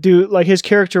wouldn't do, like his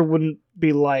character wouldn't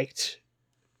be liked,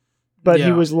 but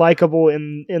he was likable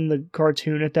in the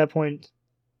cartoon at that point.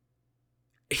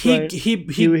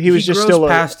 He was just still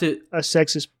past it. A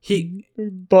sexist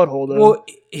butthole though. Well,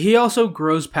 he also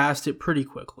grows past it pretty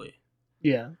quickly.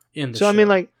 Yeah. In the show. I mean,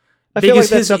 like, I feel like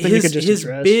that's something you could just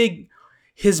address.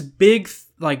 His big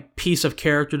like piece of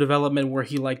character development where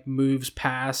he like moves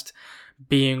past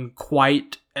being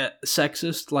quite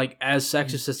sexist, like as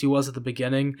sexist as he was at the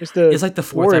beginning. It's like the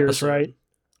 4th episode, right?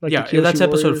 Like that's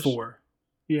episode 4.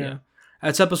 Yeah,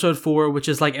 that's episode 4, which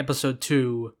is like episode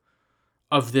 2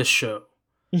 of this show.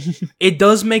 It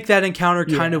does make that encounter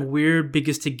kind of weird,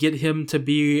 because to get him to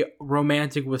be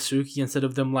romantic with Suki instead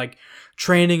of them like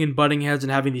training and butting heads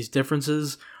and having these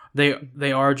differences,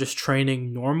 they are just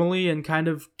training normally and kind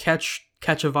of catch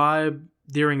a vibe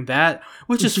during that,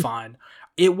 which is fine.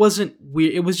 It wasn't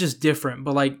weird. It was just different,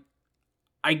 but like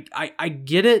I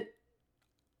get it,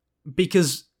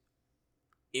 because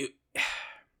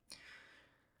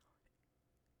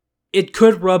it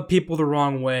could rub people the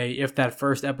wrong way if that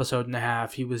first episode and a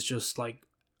half he was just like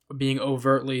being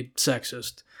overtly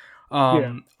sexist.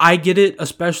 I get it,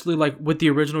 especially like with the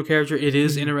original character. It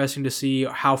is interesting to see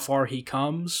how far he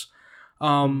comes.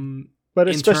 But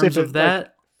especially in terms of that,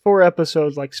 like 4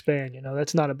 episodes like span,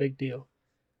 that's not a big deal.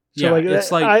 So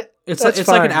it's like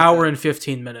an hour and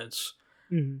 15 minutes.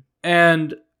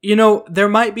 And there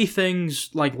might be things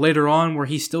like later on where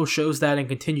he still shows that and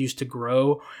continues to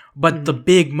grow, but the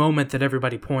big moment that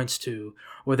everybody points to,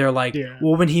 where they're like,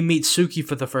 well, when he meets Suki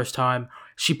for the first time,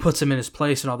 she puts him in his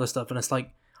place and all this stuff, and it's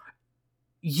like,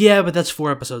 yeah, but that's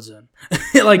 4 episodes in.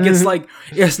 Like, it's like,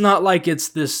 it's not like it's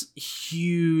this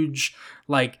huge,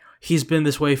 like, he's been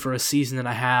this way for a season and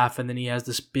a half, and then he has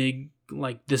this big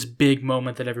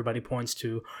moment that everybody points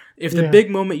to. If the big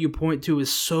moment you point to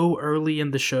is so early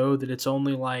in the show that it's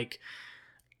only like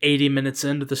 80 minutes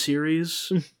into the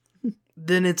series,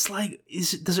 then it's like,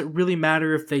 does it really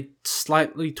matter if they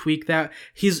slightly tweak that?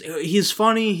 He's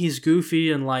funny, he's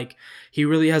goofy, and like he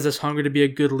really has this hunger to be a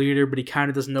good leader, but he kind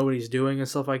of doesn't know what he's doing and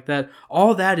stuff like that.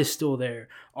 All that is still there.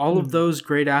 All of those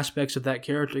great aspects of that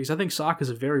character, because I think Sokka is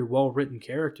a very well written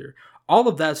character. All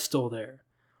of that's still there.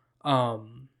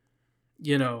 And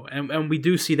we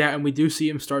do see that, and we do see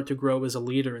him start to grow as a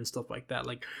leader and stuff like that.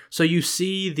 Like, so you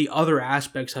see the other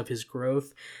aspects of his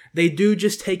growth. They do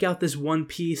just take out this one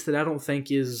piece that I don't think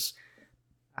is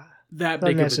that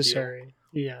big necessary. Of a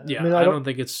deal. Yeah. Yeah, I don't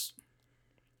think it's.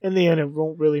 In the end, it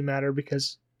won't really matter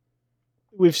because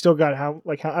we've still got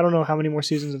I don't know how many more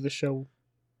seasons of the show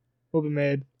will be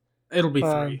made. It'll be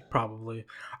 3 probably.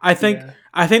 I think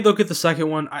they'll get the second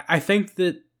one. I think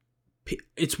that.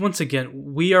 It's once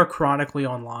again, we are chronically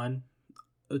online,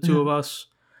 the two of us,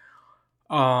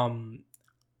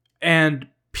 and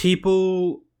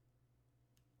people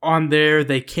on there,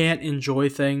 they can't enjoy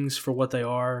things for what they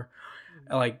are,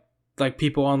 like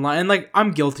people online, and like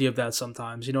I'm guilty of that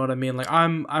sometimes. You know what I mean? Like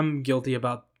I'm guilty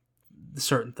about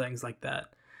certain things like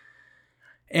that,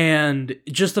 and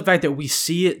just the fact that we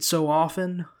see it so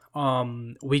often.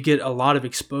 We get a lot of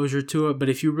exposure to it, but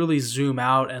if you really zoom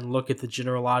out and look at the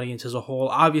general audience as a whole,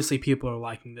 obviously people are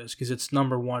liking this because it's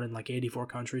number 1 in like 84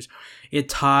 countries. It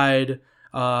tied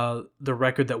the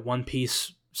record that One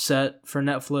Piece set for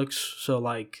Netflix, so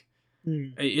like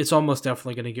it's almost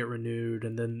definitely going to get renewed.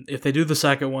 And then if they do the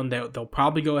second one, they'll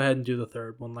probably go ahead and do the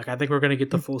third one. Like I think we're going to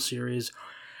get the full series,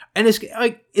 and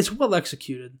it's well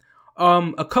executed.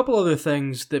 A couple other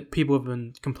things that people have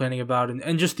been complaining about,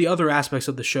 and just the other aspects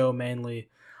of the show mainly.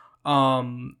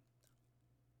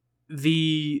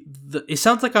 It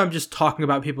sounds like I'm just talking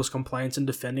about people's complaints and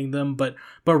defending them, but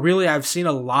really I've seen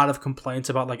a lot of complaints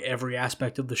about like every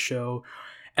aspect of the show,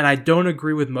 and I don't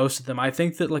agree with most of them. I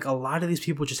think that like a lot of these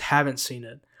people just haven't seen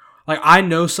it. Like I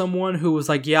know someone who was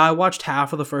like, yeah, I watched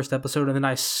half of the first episode and then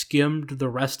I skimmed the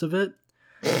rest of it.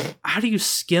 How do you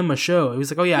skim a show? He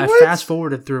was like, oh yeah, I fast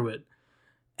forwarded through it.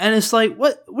 And it's like,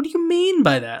 what do you mean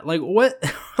by that? Like, what?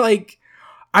 Like,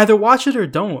 either watch it or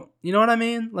don't. You know what I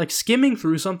mean? Like, skimming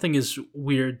through something is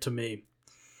weird to me.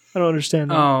 I don't understand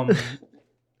that.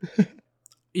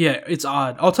 Yeah, it's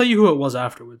odd. I'll tell you who it was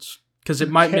afterwards. Because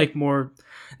it might make more...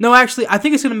 No, actually, I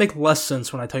think it's going to make less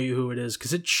sense when I tell you who it is.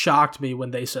 Because it shocked me when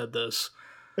they said this.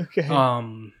 Okay.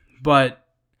 But...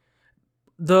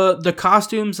 The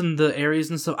costumes and the areas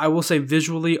and stuff, I will say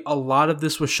visually, a lot of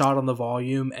this was shot on the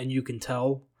volume, and you can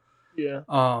tell. Yeah.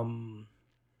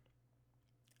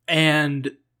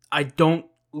 And I don't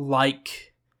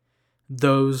like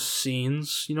those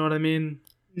scenes, you know what I mean?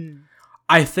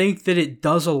 I think that it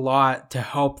does a lot to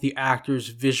help the actors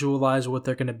visualize what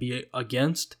they're going to be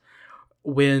against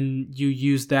when you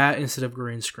use that instead of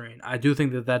green screen. I do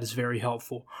think that is very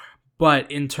helpful.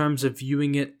 But in terms of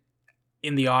viewing it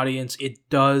in the audience, it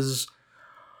does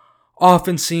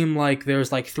often seem like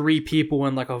there's like 3 people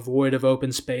in like a void of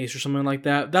open space or something like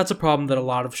that. That's a problem that a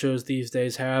lot of shows these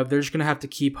days have. They're just going to have to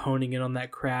keep honing in on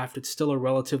that craft. It's still a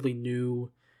relatively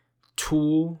new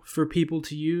tool for people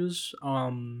to use.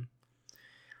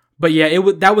 But yeah,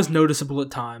 that was noticeable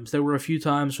at times. There were a few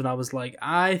times when I was like,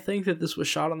 I think that this was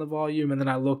shot on the volume, and then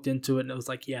I looked into it and it was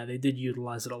like, yeah, they did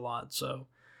utilize it a lot. So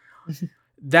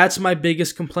that's my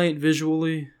biggest complaint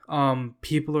visually.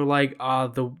 People are like,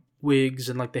 the wigs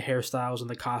and like the hairstyles and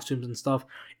the costumes and stuff.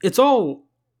 It's all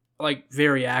like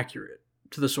very accurate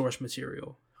to the source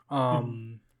material.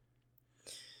 Like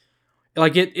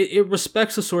it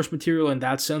respects the source material in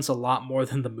that sense a lot more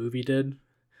than the movie did.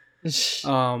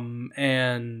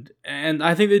 And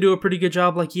I think they do a pretty good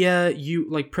job. Like, yeah,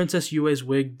 Princess Yue's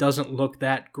wig doesn't look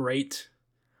that great.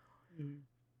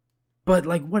 But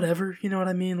like whatever, you know what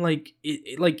I mean? Like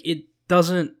it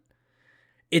doesn't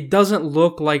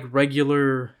look like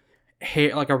regular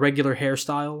hair, like a regular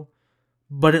hairstyle,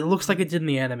 but it looks like it did in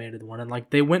the animated one, and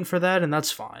like they went for that, and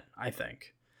that's fine, I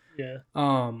think. Yeah.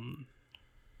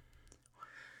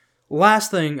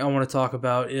 Last thing I want to talk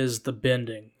about is the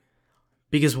bending,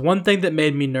 because one thing that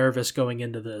made me nervous going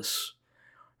into this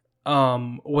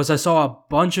was I saw a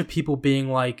bunch of people being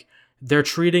like, they're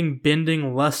treating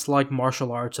bending less like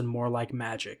martial arts and more like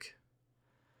magic.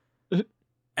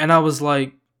 And I was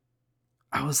like,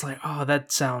 oh,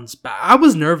 that sounds bad. I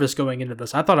was nervous going into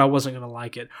this. I thought I wasn't going to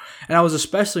like it. And I was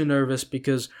especially nervous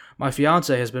because my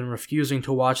fiance has been refusing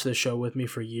to watch this show with me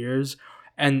for years.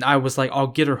 And I was like, I'll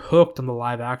get her hooked on the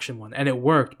live action one. And it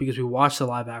worked because we watched the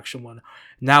live action one.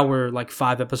 Now we're like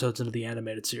 5 episodes into the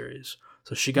animated series.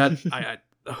 So she got, I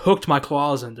hooked my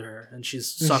claws into her, and she's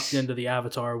sucked into the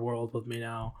Avatar world with me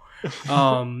now.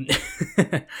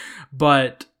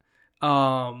 But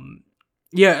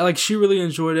yeah, like she really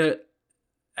enjoyed it.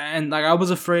 and like I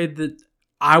was afraid that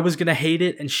I was gonna hate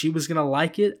it and she was gonna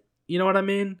like it. You know what I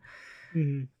mean?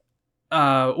 Mm-hmm.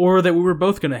 Or that we were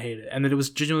both gonna hate it and that it was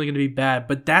genuinely gonna be bad.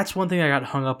 But that's one thing I got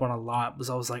hung up on a lot was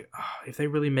I was like, oh, if they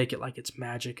really make it like it's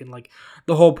magic and like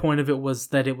the whole point of it was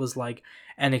that it was like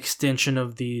an extension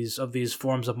of these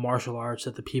forms of martial arts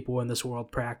that the people in this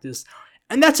world practice,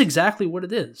 and that's exactly what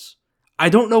it is. I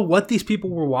don't know what these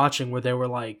people were watching where they were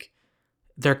like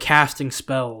they're casting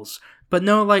spells, but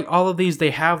no, like all of these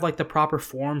they have like the proper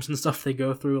forms and stuff they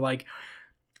go through. Like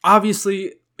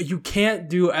obviously you can't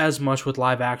do as much with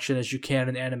live action as you can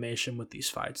in animation with these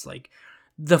fights. Like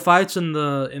the fights in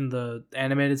the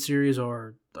animated series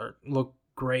are look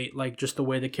great, like just the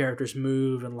way the characters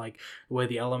move and like the way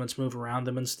the elements move around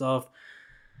them and stuff.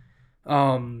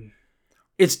 Um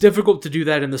it's difficult to do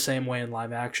that in the same way in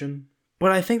live action,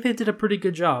 but I think they did a pretty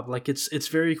good job. Like it's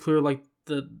very clear like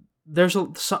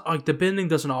like the bending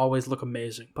doesn't always look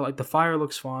amazing, but like the fire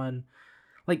looks fine.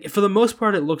 Like for the most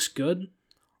part it looks good.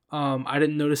 I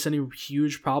didn't notice any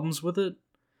huge problems with it.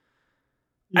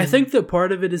 I think that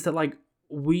part of it is that like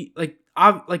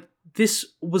this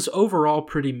was overall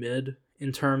pretty mid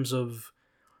in terms of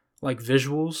like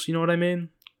visuals, you know what I mean?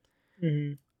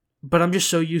 Mm-hmm. But I'm just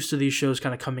so used to these shows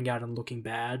kind of coming out and looking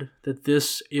bad that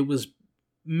it was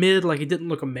mid, like it didn't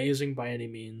look amazing by any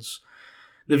means.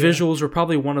 The visuals were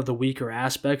probably one of the weaker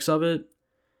aspects of it,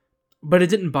 but it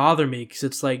didn't bother me because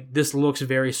it's like this looks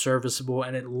very serviceable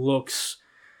and it looks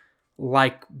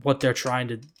like what they're trying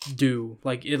to do.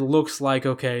 Like it looks like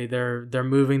okay, they're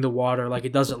moving the water. Like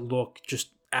it doesn't look just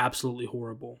absolutely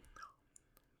horrible.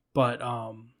 But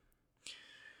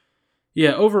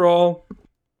yeah, overall,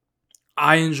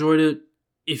 I enjoyed it.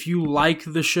 If you like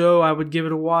the show, I would give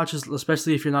it a watch,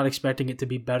 especially if you're not expecting it to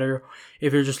be better.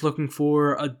 If you're just looking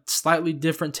for a slightly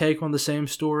different take on the same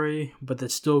story, but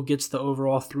that still gets the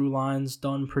overall through lines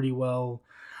done pretty well,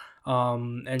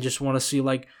 and just want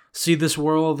to see this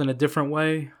world in a different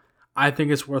way, I think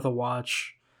it's worth a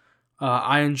watch.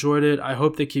 I enjoyed it. I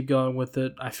hope they keep going with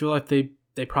it. I feel like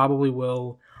they probably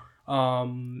will.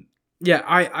 Yeah,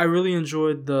 I really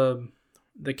enjoyed the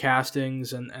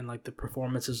castings and like the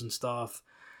performances and stuff.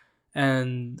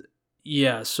 And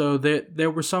yeah, so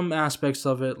there were some aspects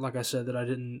of it, like I said, that I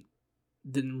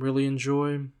didn't really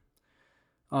enjoy.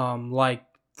 Like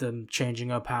them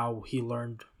changing up how he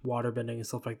learned waterbending and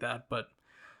stuff like that. But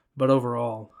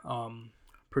overall,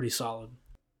 pretty solid.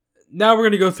 Now we're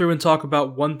gonna go through and talk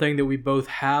about one thing that we both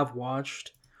have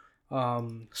watched.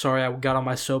 Sorry, I got on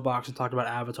my soapbox and talked about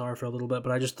Avatar for a little bit,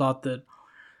 but I just thought that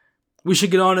we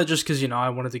should get on it just because I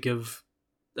wanted to give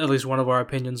at least one of our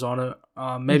opinions on it.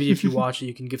 Maybe if you watch it,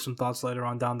 you can give some thoughts later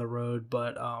on down the road.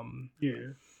 But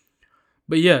yeah.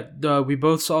 But yeah, we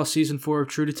both saw season 4 of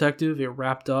True Detective. It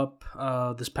wrapped up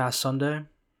this past Sunday.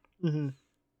 Mm-hmm.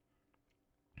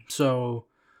 So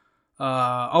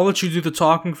I'll let you do the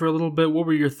talking for a little bit. What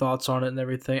were your thoughts on it and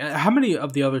everything? How many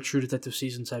of the other True Detective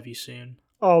seasons have you seen?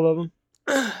 All of them.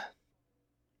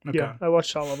 Okay. Yeah, I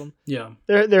watched all of them. Yeah.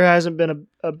 There hasn't been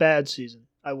a bad season,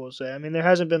 I will say. I mean, there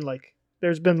hasn't been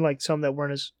there's been some that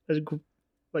weren't as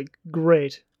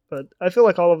great, but I feel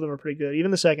like all of them are pretty good.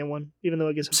 Even the second one, even though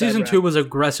it gets a Season bad rap. 2 was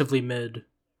aggressively mid.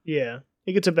 Yeah,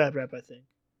 it gets a bad rap, I think.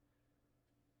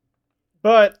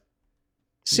 But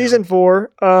season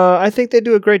 4, I think they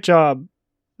do a great job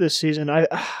this season. I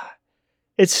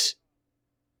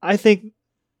think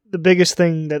the biggest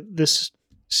thing that this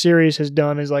series has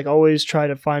done is always try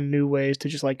to find new ways to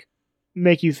just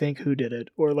make you think who did it,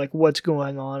 or what's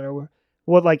going on, or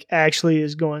what actually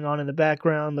is going on in the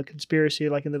background, the conspiracy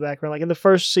in the background. Like in the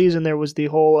first season there was the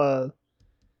whole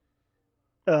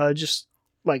just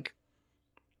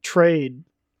trade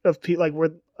of people,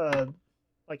 where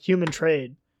human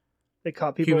trade. They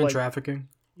caught people human trafficking.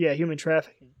 Yeah, human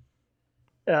trafficking.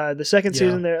 The second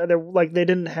season they they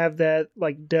didn't have that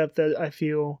depth that I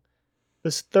feel.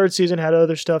 This third season had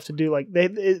other stuff to do.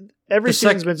 Every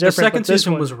season's been different. The second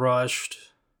season was rushed.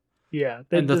 Yeah,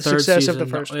 and the third success season, of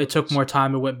the first it took more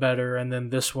time. It went better, and then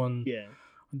this one, yeah,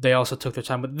 they also took their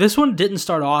time. But this one didn't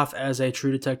start off as a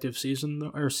True Detective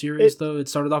season or series, though. It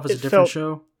started off as a different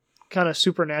show, kind of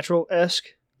supernatural-esque,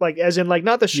 as in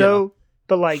not the show,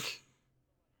 but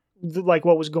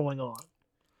what was going on,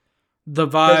 the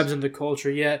vibes and the culture.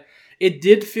 Yeah, it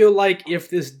did feel like if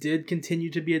this did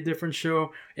continue to be a different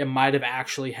show, it might have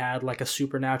actually had a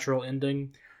supernatural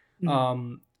ending.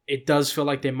 Mm-hmm. It does feel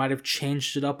like they might have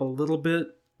changed it up a little bit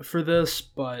for this,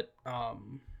 but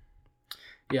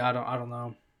yeah, I don't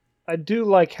know. I do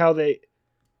like how they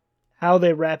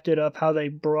wrapped it up, how they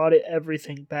brought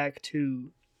everything back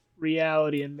to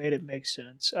reality and made it make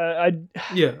sense.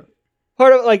 Yeah.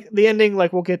 Part of the ending,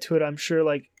 we'll get to it, I'm sure.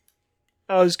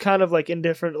 I was kind of like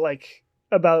indifferent, like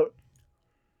about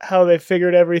how they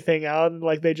figured everything out, and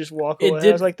like they just walk It away. I was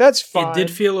did. like, that's It did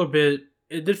fine. feel a bit.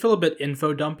 It did feel a bit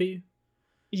info dumpy,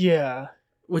 Yeah,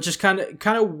 which is kind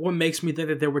of what makes me think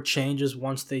that there were changes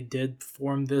once they did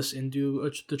form this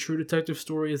into the True Detective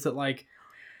story. Is that like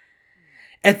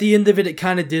at the end of it, it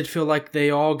kind of did feel like they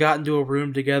all got into a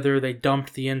room together. They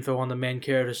dumped the info on the main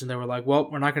characters, and they were like, "Well,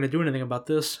 we're not going to do anything about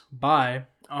this. Bye."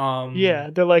 yeah.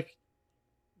 They're like,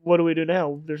 what do we do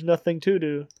now? There's nothing to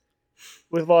do.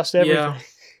 We've lost everything.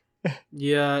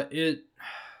 Yeah, yeah.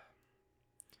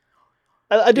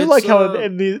 I do It's like how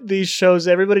in these shows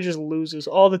everybody just loses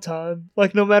all the time.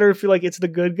 Like no matter if you're like it's the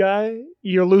good guy,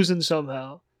 you're losing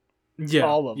somehow. yeah,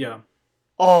 All of yeah, them.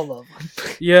 All of them.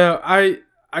 yeah.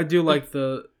 I do like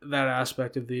that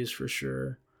aspect of these for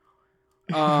sure.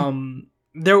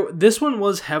 This one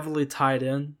was heavily tied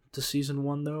in to season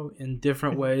 1 though in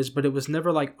different ways, but it was never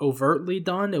like overtly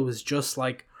done. It was just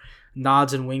like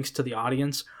nods and winks to the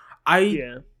audience. I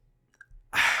Yeah.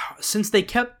 Since they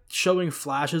kept showing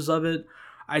flashes of it,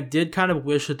 I did kind of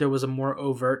wish that there was a more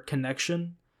overt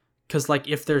connection. Cause like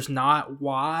if there's not,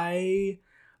 why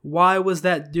was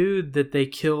that dude that they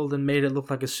killed and made it look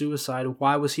like a suicide?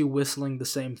 Why was he whistling the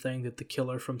same thing that the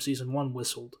killer from season 1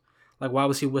 whistled? Like why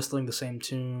was he whistling the same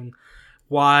tune?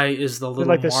 Why is the little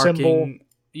Like the symbol. marking?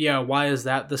 Yeah, why is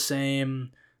that the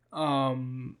same?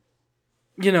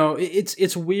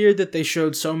 It's weird that they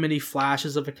showed so many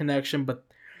flashes of a connection, but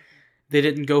they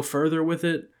didn't go further with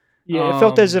it. Yeah, it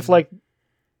felt as if like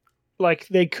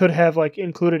they could have like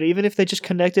included, even if they just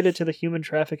connected it to the human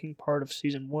trafficking part of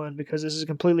season 1, because this is a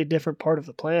completely different part of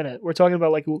the planet. We're talking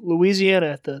about like Louisiana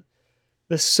at the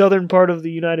southern part of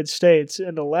the United States,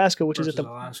 and Alaska, which is at versus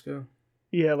the Alaska.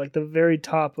 like the very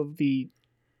top of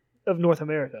North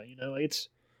America. Like it's.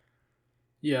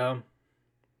 Yeah,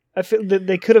 I feel that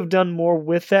they could have done more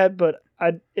with that, but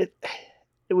it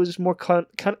was more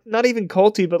not even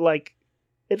culty, but like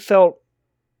it felt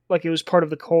like it was part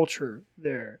of the culture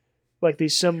there, like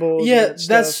these symbols. yeah. And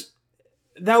that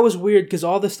That was weird because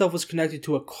all this stuff was connected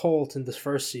to a cult in this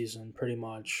first season, pretty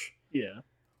much. Yeah.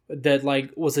 That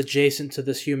like was adjacent to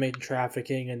this human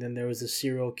trafficking, and then there was a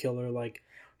serial killer like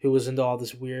who was into all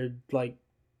this weird like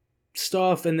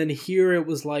stuff, and then here it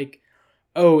was like,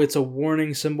 oh, it's a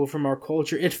warning symbol from our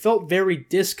culture. It felt very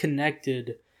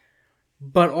disconnected,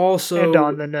 but also And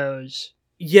on the nose.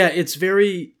 yeah, it's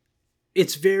very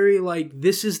like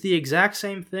this is the exact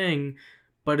same thing,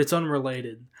 but it's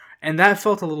unrelated. And that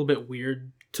felt a little bit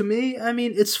weird to me. I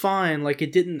mean, it's fine. Like,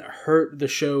 it didn't hurt the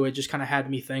show. It just kind of had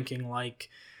me thinking, like,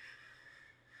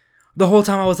 the whole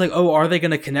time I was like, oh, are they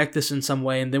going to connect this in some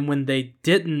way? And then when they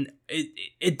didn't,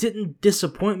 it didn't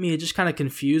disappoint me. It just kind of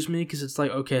confused me because it's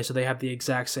like, okay, so they have the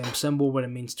exact same symbol, but it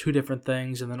means two different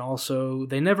things. And then also,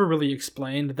 they never really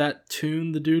explained that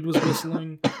tune the dude was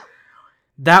whistling.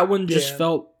 That one just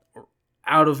felt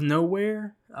out of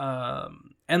nowhere.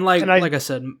 And like I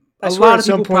said, a lot of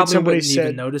people probably wouldn't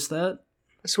even notice that.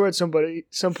 I swear at some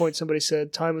point somebody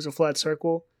said time is a flat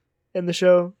circle in the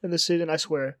show, in this season. I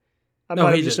swear. I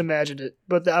might have just imagined it.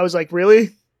 But I was like,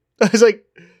 really? I was like,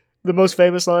 the most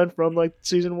famous line from like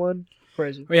season 1?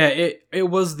 Crazy. Yeah, it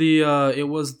was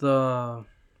the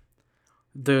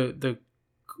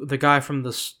guy from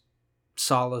the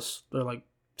Solace, or like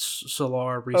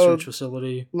Solar Research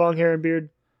Facility. Long hair and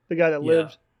beard. The guy that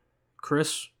lived.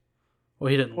 Chris? Well,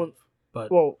 he didn't live, but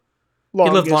he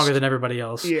lived longer than everybody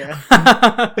else. Yeah.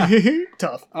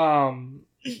 Tough.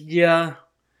 Yeah.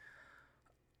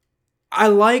 I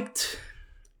liked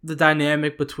the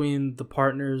dynamic between the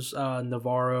partners,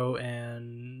 Navarro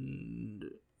and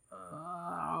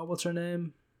what's her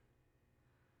name?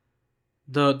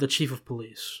 The chief of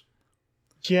police.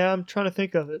 Yeah, I'm trying to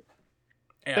think of it.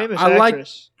 Yeah, famous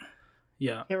actress.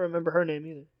 Yeah. Can't remember her name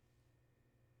either.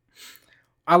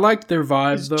 I liked their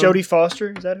vibe, though. Jodie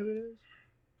Foster, is that who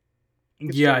it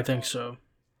is? Yeah, I think so.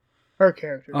 Her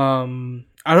character. I don't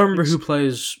remember who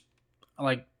plays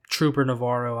like Trooper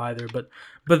Navarro either, but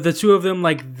the two of them,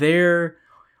 like,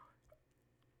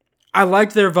 I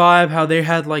liked their vibe, how they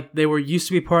had like they were used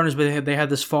to be partners, but they had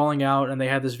this falling out, and they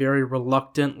had this very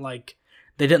reluctant, like,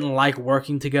 they didn't like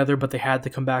working together, but they had to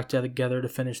come back together to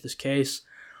finish this case.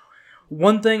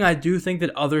 One thing I do think that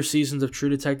other seasons of True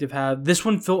Detective have, this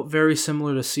one felt very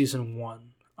similar to season 1.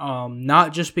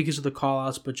 Not just because of the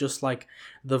call-outs, but just like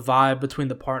the vibe between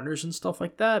the partners and stuff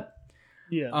like that.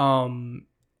 Yeah.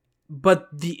 But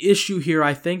the issue here,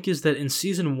 I think, is that in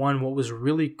season 1, what was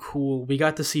really cool, we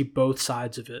got to see both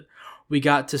sides of it. We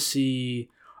got to see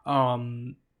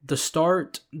the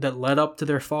start that led up to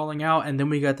their falling out, and then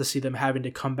we got to see them having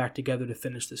to come back together to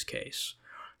finish this case.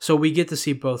 So we get to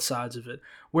see both sides of it.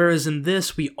 Whereas in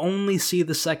this, we only see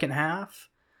the second half.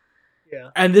 Yeah.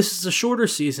 And this is a shorter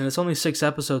season. It's only 6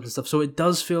 episodes and stuff. So it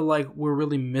does feel like we're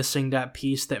really missing that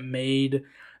piece that made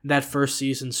that first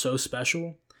season so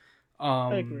special.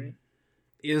 I agree.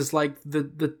 Is like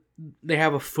they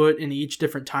have a foot in each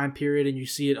different time period, and you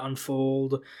see it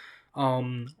unfold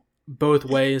both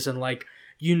ways, and like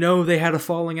they had a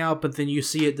falling out, but then you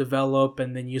see it develop,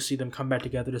 and then you see them come back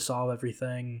together to solve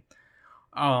everything.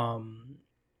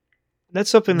 That's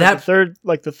something that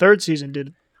the third season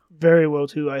did very well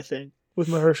too, I think, with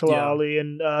Mahershala Ali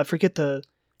and I forget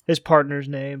his partner's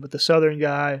name, but the Southern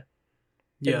guy.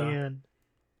 Yeah. In the end.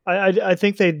 I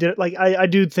think they did like I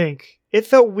do think it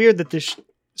felt weird that this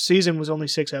season was only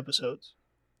 6 episodes.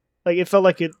 Like it felt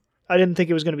like I didn't think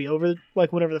it was going to be over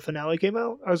like whenever the finale came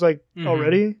out. I was like,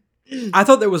 already? I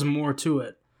thought there was more to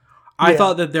it. I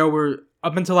thought that there were,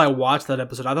 up until I watched that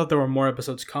episode, I thought there were more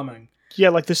episodes coming. Yeah,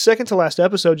 like the second to last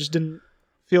episode just didn't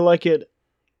feel like it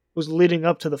was leading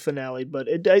up to the finale, but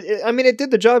it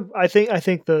did the job. I think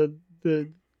the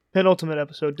penultimate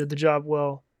episode did the job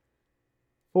well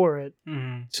for it,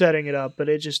 setting it up, but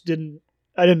it just didn't.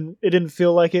 It didn't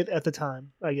feel like it at the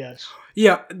time, I guess.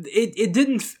 Yeah, it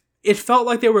didn't. It felt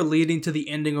like they were leading to the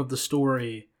ending of the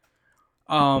story.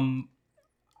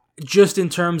 Just in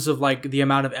terms of like the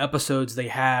amount of episodes they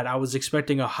had, I was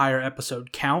expecting a higher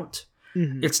episode count.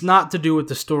 Mm-hmm. It's not to do with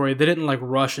the story. They didn't like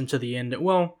rush into the end.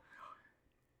 Well,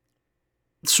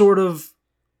 sort of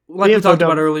like we talked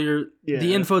about earlier. Yeah.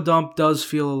 The info dump does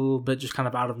feel a little bit just kind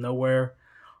of out of nowhere.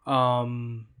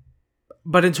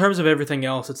 But in terms of everything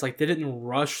else, it's like they didn't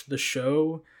rush the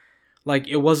show. Like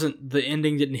it wasn't, the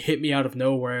ending didn't hit me out of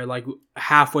nowhere. Like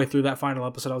halfway through that final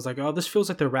episode, I was like, oh, this feels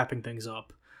like they're wrapping things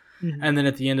up. Mm-hmm. And then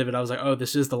at the end of it, I was like, oh,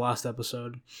 this is the last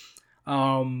episode.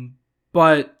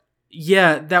 But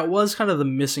yeah, that was kind of the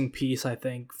missing piece, I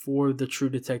think, for the True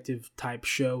Detective type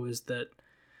show, is that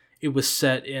it was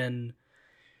set in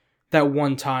that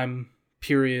one time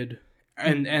period.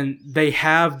 And they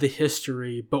have the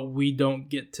history, but we don't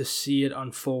get to see it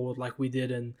unfold like we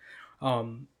did in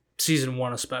season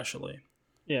 1 especially.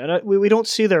 Yeah, and we don't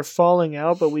see their falling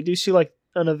out, but we do see like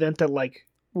an event that like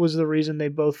was the reason they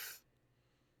both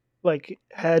like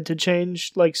had to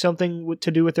change, like something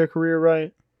to do with their career,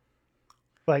 right?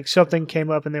 Like something came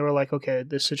up and they were like, okay,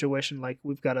 this situation, like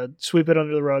we've got to sweep it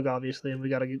under the rug, obviously, and we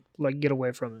got to get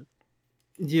away from it.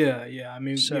 Yeah. I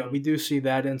mean, we do see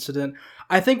that incident.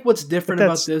 I think what's different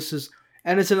about this is,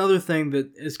 and it's another thing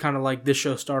that is kind of like this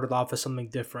show started off as something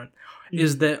different,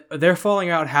 is that their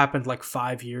falling out happened like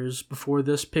 5 years before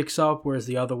this picks up, whereas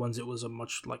the other ones, it was a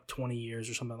much like 20 years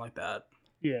or something like that.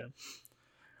 Yeah.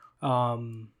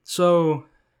 So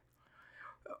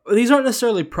these aren't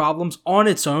necessarily problems on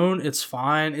its own. It's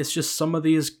fine. It's just some of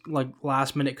these like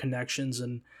last minute connections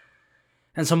and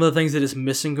some of the things that is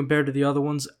missing compared to the other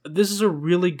ones. This is a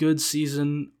really good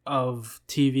season of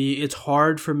TV. It's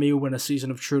hard for me when a season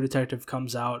of True Detective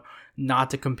comes out not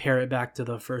to compare it back to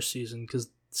the first season, because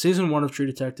season 1 of True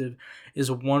Detective is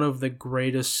one of the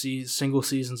greatest single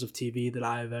seasons of TV that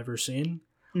I have ever seen.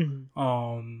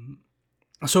 Mm-hmm.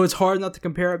 So it's hard not to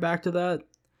compare it back to that.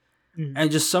 Mm-hmm.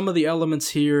 And just some of the elements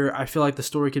here, I feel like the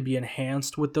story could be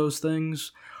enhanced with those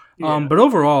things. Yeah. But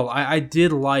overall, I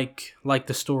did like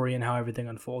the story and how everything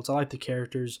unfolds. I like the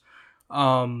characters.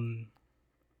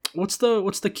 What's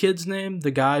the kid's name?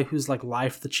 The guy who's like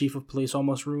life the chief of police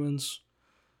almost ruins.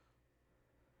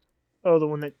 Oh, the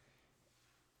one that,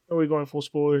 are we going full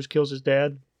spoilers? Kills his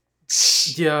dad.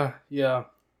 Yeah.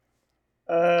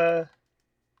 Let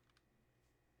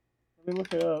me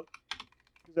look it up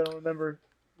because I don't remember.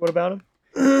 What about him?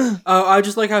 I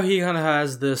just like how he kind of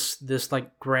has this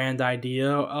like grand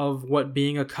idea of what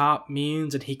being a cop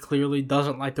means, and he clearly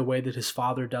doesn't like the way that his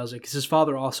father does it, because his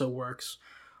father also works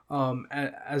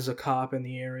as a cop in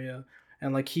the area,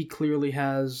 and like he clearly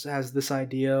has this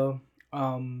idea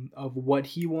of what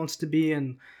he wants to be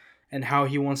and how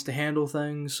he wants to handle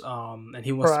things, and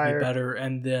he wants to be better.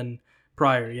 And then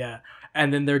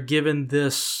and then they're given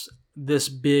this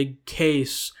big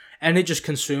case, and it just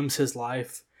consumes his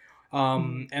life.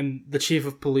 And the chief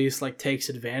of police like takes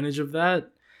advantage of that,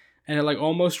 and it like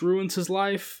almost ruins his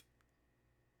life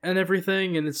and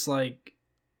everything. And it's like,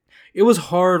 it was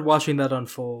hard watching that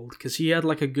unfold, because he had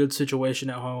like a good situation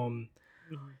at home,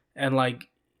 and like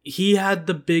he had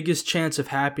the biggest chance of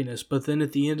happiness, but then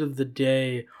at the end of the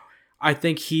day, I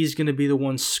think he's going to be the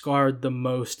one scarred the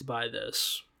most by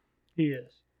this. He is.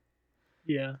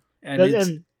 Yeah.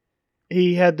 And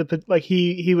he had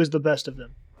he was the best of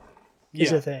them.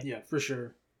 Yeah, for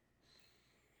sure.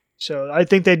 So I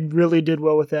think they really did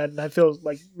well with that, and I feel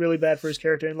like really bad for his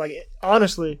character. And like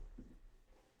honestly,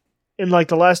 in like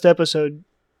the last episode,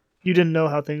 you didn't know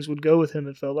how things would go with him.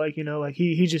 It felt like, you know, like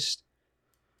he just,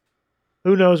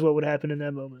 who knows what would happen in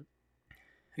that moment.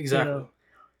 Exactly. You know?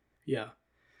 Yeah.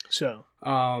 So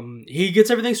he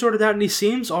gets everything sorted out and he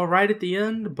seems all right at the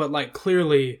end, but like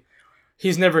clearly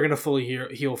he's never gonna fully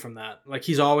heal from that. Like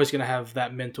he's always gonna have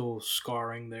that mental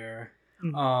scarring there.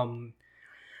 mm,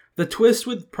 The twist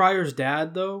with Pryor's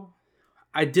dad, though,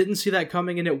 I didn't see that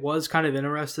coming, and it was kind of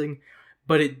interesting,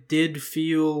 but it did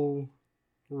feel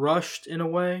rushed in a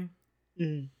way.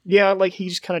 yeah, like he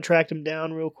just kind of tracked him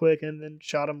down real quick and then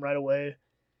shot him right away.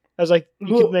 I was like, you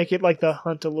could make it like the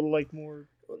hunt a little like more.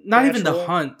 Not natural. even the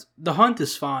hunt. The hunt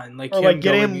is fine. Like or him like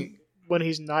get going... him when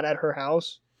he's not at her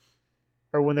house,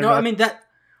 or when they're. No, not... I mean that.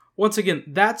 Once again,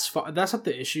 that's fine. That's not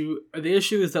the issue. The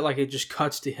issue is that like it just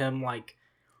cuts to him like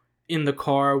in the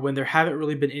car when there haven't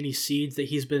really been any seeds that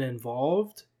he's been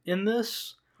involved in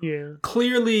this. Yeah.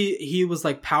 Clearly, he was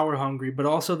like power hungry, but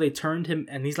also they turned him,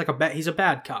 and he's like he's a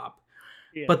bad cop.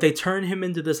 Yeah. But they turn him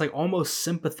into this like almost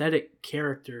sympathetic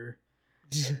character.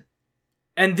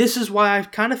 And this is why I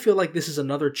kind of feel like this is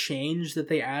another change that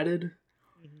they added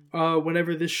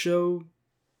whenever this show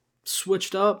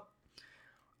switched up.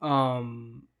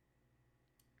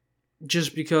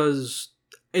 Just because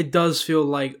it does feel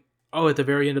like, oh, at the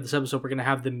very end of this episode, we're going to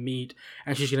have them meet,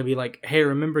 and she's going to be like, hey,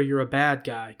 remember, you're a bad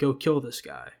guy. Go kill this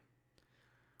guy.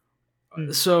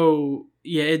 So,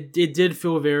 yeah, it did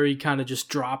feel very kind of just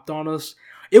dropped on us.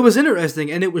 It was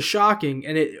interesting, and it was shocking,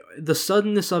 and the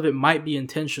suddenness of it might be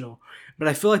intentional, but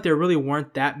I feel like there really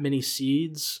weren't that many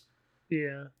seeds.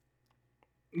 Yeah.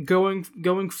 Going for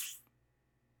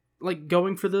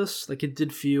this, like it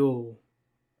did feel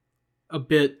a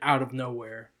bit out of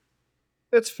nowhere.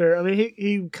 That's fair. I mean,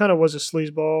 he kind of was a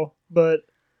sleazeball, but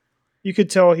you could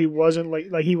tell he wasn't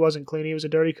like he wasn't clean. He was a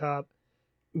dirty cop.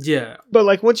 Yeah. But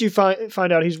like once you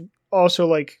find out he's also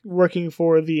like working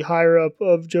for the higher up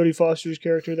of Jodie Foster's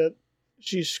character that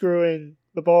she's screwing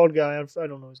the bald guy. I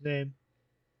don't know his name.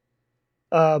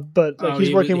 But like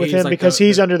he's working with him like because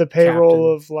he's under the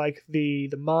payroll captain of like the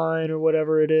mine or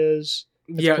whatever it is.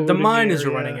 Yeah, the mine is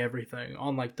running everything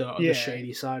on like the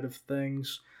shady side of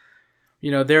things. You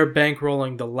know, they're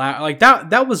bankrolling the lab. Like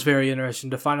that was very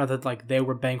interesting to find out that like they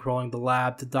were bankrolling the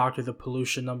lab to doctor the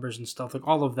pollution numbers and stuff. Like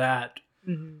all of that.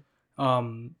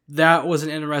 Mm-hmm. That was an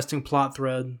interesting plot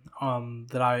thread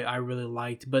that I really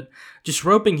liked. But just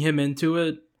roping him into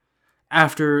it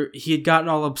after he had gotten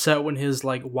all upset when his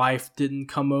like wife didn't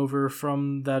come over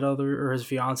from that other, or his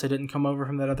fiance didn't come over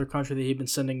from that other country that he'd been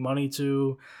sending money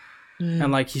to.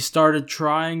 And like he started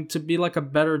trying to be like a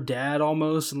better dad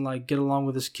almost and like get along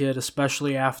with his kid,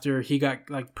 especially after he got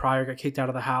like Pryor got kicked out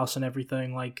of the house and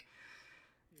everything. Like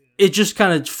it just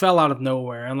kind of fell out of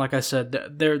nowhere. And like I said,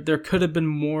 there could have been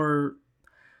more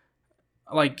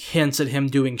like hints at him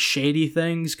doing shady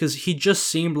things because he just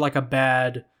seemed like a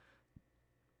bad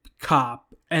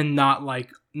cop and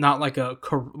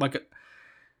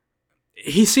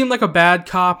he seemed like a bad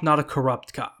cop, not a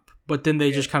corrupt cop. But then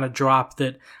they just kind of dropped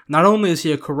that not only is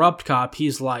he a corrupt cop,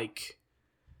 he's like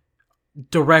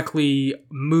directly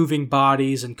moving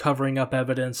bodies and covering up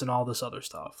evidence and all this other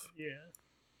stuff. Yeah.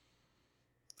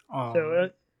 So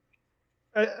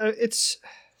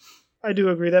I do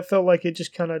agree. That felt like it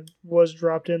just kind of was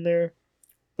dropped in there,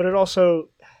 but it also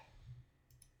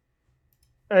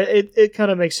it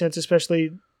kind of makes sense,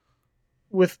 especially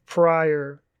with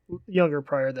Pryor, younger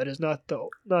Pryor. That is not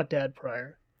Dad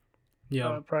Pryor.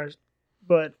 Yeah,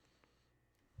 but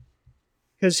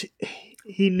because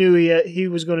he knew he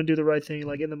was going to do the right thing,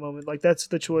 like in the moment, like that's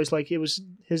the choice. Like it was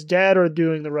his dad or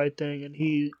doing the right thing, and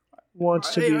he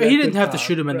wants to be. He didn't have to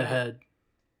shoot him in the head.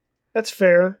 That's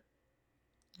fair.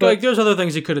 But, like there's other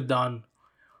things he could have done.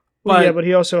 Well, yeah, but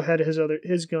he also had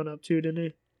his gun up too, didn't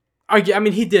he? I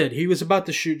mean, he did. He was about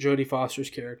to shoot Jodie Foster's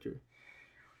character.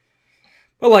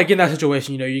 But like in that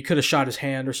situation, you know, you could have shot his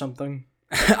hand or something.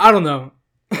 I don't know.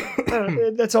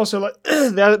 That's also like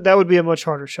that would be a much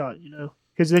harder shot, you know,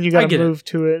 because then you got to move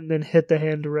to it and then hit the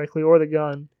hand directly or the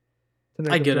gun to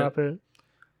make him drop it.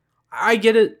 I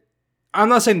get it. I'm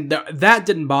not saying that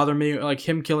didn't bother me. Like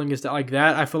him killing his dad, like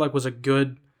that, I feel like was a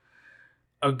good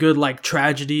like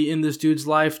tragedy in this dude's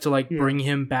life to like bring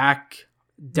him back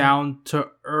down to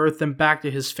earth and back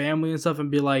to his family and stuff,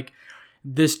 and be like,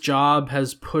 this job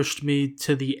has pushed me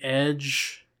to the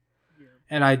edge,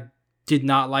 and I did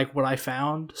not like what I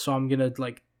found, so I'm gonna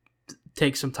like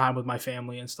take some time with my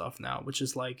family and stuff now, which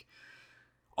is like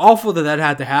awful that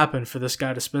had to happen for this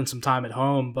guy to spend some time at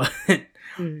home, but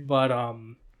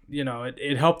you know,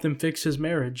 it helped him fix his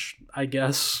marriage, I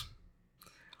guess.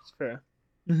 That's fair.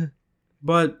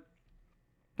 But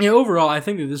yeah, overall, I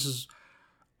think that this is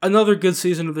Another good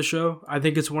season of the show. I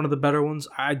think it's one of the better ones.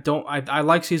 I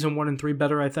like season 1 and 3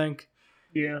 better, I think.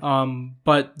 Yeah.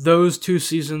 But those 2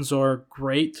 seasons are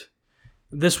great.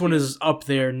 This one is up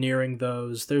there nearing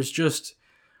those. There's just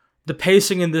the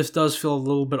pacing in this does feel a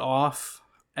little bit off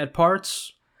at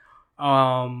parts.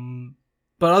 But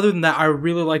other than that, I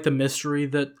really like the mystery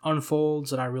that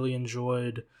unfolds, and I really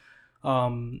enjoyed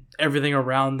everything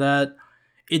around that.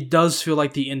 It does feel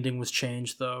like the ending was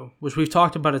changed, though, which we've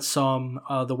talked about it some.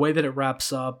 The way that it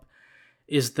wraps up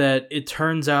is that it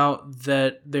turns out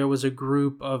that there was a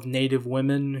group of Native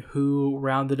women who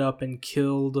rounded up and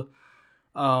killed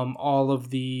all of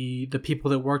the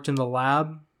people that worked in the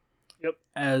lab. Yep.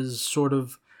 As sort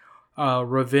of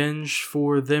revenge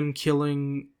for them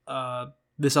killing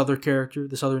this other character,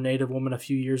 this other Native woman a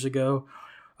few years ago,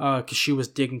 because she was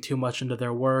digging too much into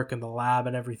their work and the lab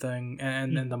and everything,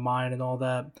 and the mine and all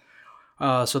that.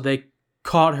 So they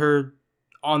caught her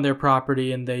on their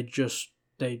property, and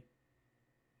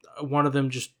one of them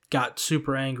just got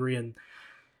super angry and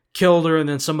killed her, and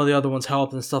then some of the other ones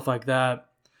helped and stuff like that.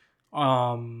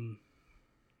 And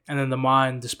then the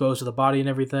mine disposed of the body and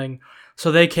everything.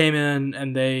 So they came in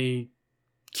and they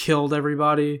killed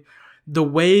everybody. The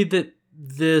way that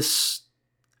this,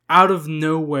 out of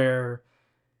nowhere,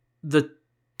 the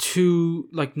two,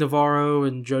 like Navarro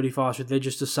and Jodie Foster, they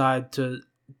just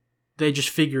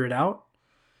figure it out.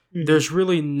 Mm-hmm. There's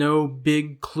really no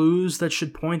big clues that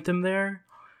should point them there.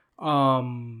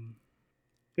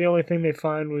 The only thing they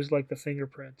find was like the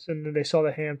fingerprints, and then they saw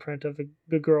the handprint of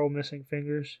the girl missing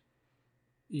fingers.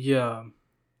 Yeah.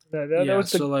 That was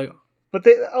so like, but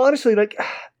they honestly, like,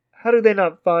 how did they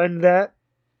not find that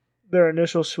their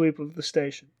initial sweep of the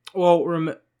station?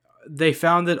 Well, they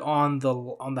found it on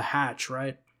the hatch,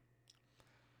 right?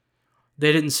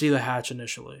 They didn't see the hatch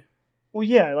initially. Well,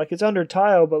 yeah, like it's under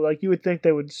tile, but like you would think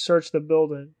they would search the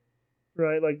building,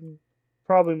 right? Like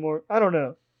probably more. I don't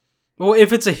know. Well,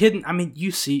 if it's a hidden, I mean,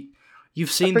 you've seen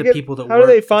the people that. How do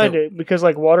they find it? Because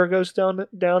like water goes down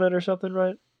it or something,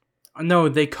 right? No,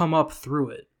 they come up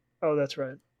through it. Oh, that's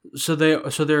right. So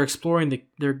they're exploring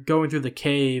they're going through the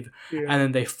cave, and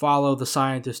then they follow the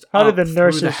scientist. How did the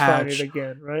nurses the hatch, find it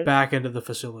again? Right, back into the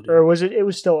facility, or was it? It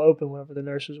was still open whenever the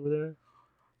nurses were there.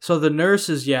 So the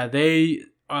nurses, yeah,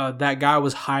 that guy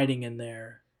was hiding in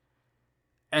there,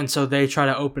 and so they try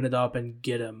to open it up and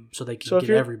get him, so they can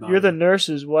get everybody. You're the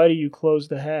nurses. Why do you close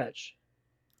the hatch?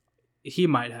 He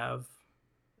might have.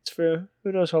 It's fair.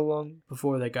 Who knows how long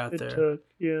before they got there? Took.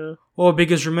 Yeah. Well,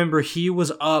 because remember, he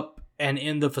was up and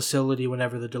in the facility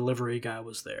whenever the delivery guy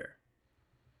was there,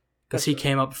 because he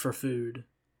came up for food.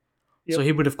 Yep. So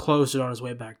he would have closed it on his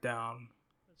way back down.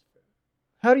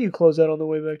 How do you close that on the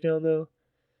way back down, though?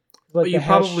 Like the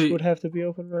hatch would have to be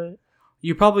open, right?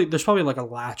 There's probably like a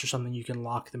latch or something you can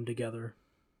lock them together.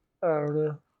 I don't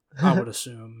know. I would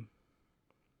assume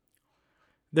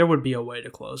there would be a way to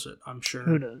close it. I'm sure.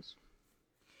 Who knows?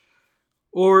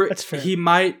 Or he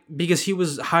might, because he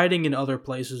was hiding in other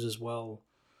places as well.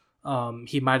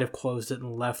 He might have closed it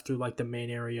and left through like the main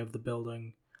area of the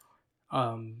building.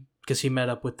 Because he met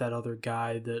up with that other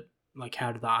guy that like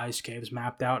had the ice caves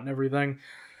mapped out and everything.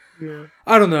 Yeah.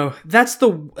 I don't know. That's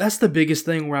the biggest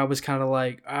thing where I was kind of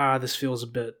like, this feels a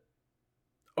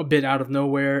bit out of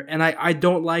nowhere. And I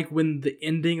don't like when the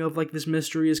ending of like this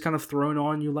mystery is kind of thrown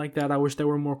on you like that. I wish there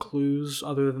were more clues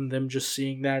other than them just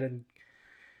seeing that and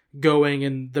going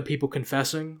and the people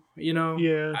confessing, you know?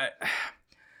 Yeah.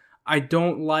 I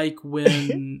don't like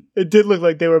when... It did look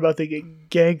like they were about to get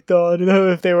ganked on. You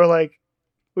know, if they were like,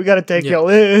 we got to take y'all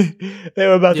in. They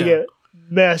were about to get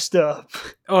messed up.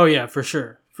 Oh, yeah, for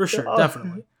sure. For sure,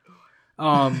 definitely.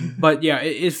 But yeah,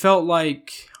 it felt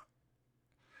like...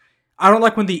 I don't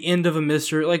like when the end of a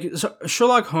mystery... Like,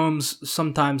 Sherlock Holmes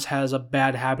sometimes has a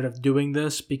bad habit of doing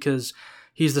this because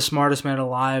he's the smartest man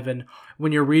alive, and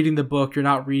when you're reading the book, you're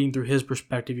not reading through his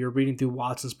perspective, you're reading through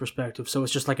Watson's perspective, so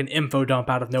it's just like an info dump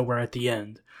out of nowhere at the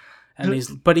end.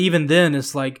 But even then,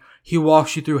 it's like he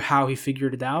walks you through how he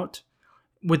figured it out.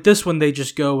 With this one, they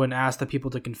just go and ask the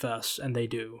people to confess, and they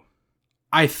do.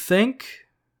 I think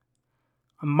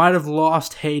I might have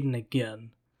lost Hayden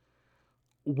again.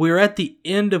 We're at the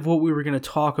end of what we were going to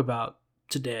talk about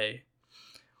today,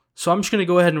 so I'm just going to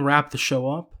go ahead and wrap the show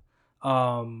up.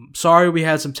 Sorry we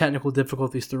had some technical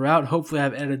difficulties throughout. Hopefully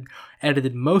I've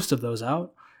edited most of those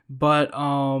out. But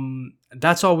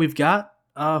that's all we've got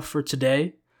for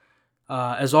today.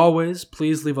 As always,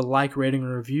 please leave a like, rating,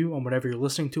 or review on whatever you're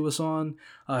listening to us on.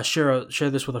 Share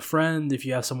this with a friend if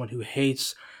you have someone who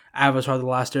hates Avatar The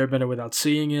Last Airbender without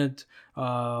seeing it.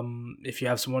 If you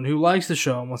have someone who likes the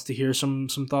show and wants to hear some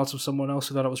thoughts of someone else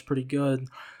who thought it was pretty good,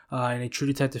 any True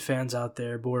Detective fans out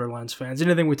there, Borderlands fans,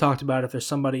 anything we talked about, if there's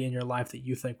somebody in your life that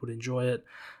you think would enjoy it,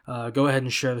 go ahead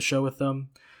and share the show with them.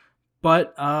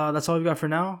 But that's all we've got for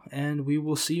now, and we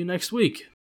will see you next week.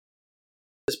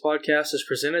 This podcast is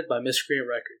presented by Miscreant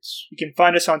Records. You can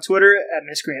find us on Twitter at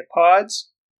MiscreantPods,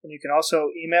 and you can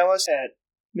also email us at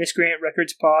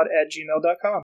miscreantrecordspod@gmail.com.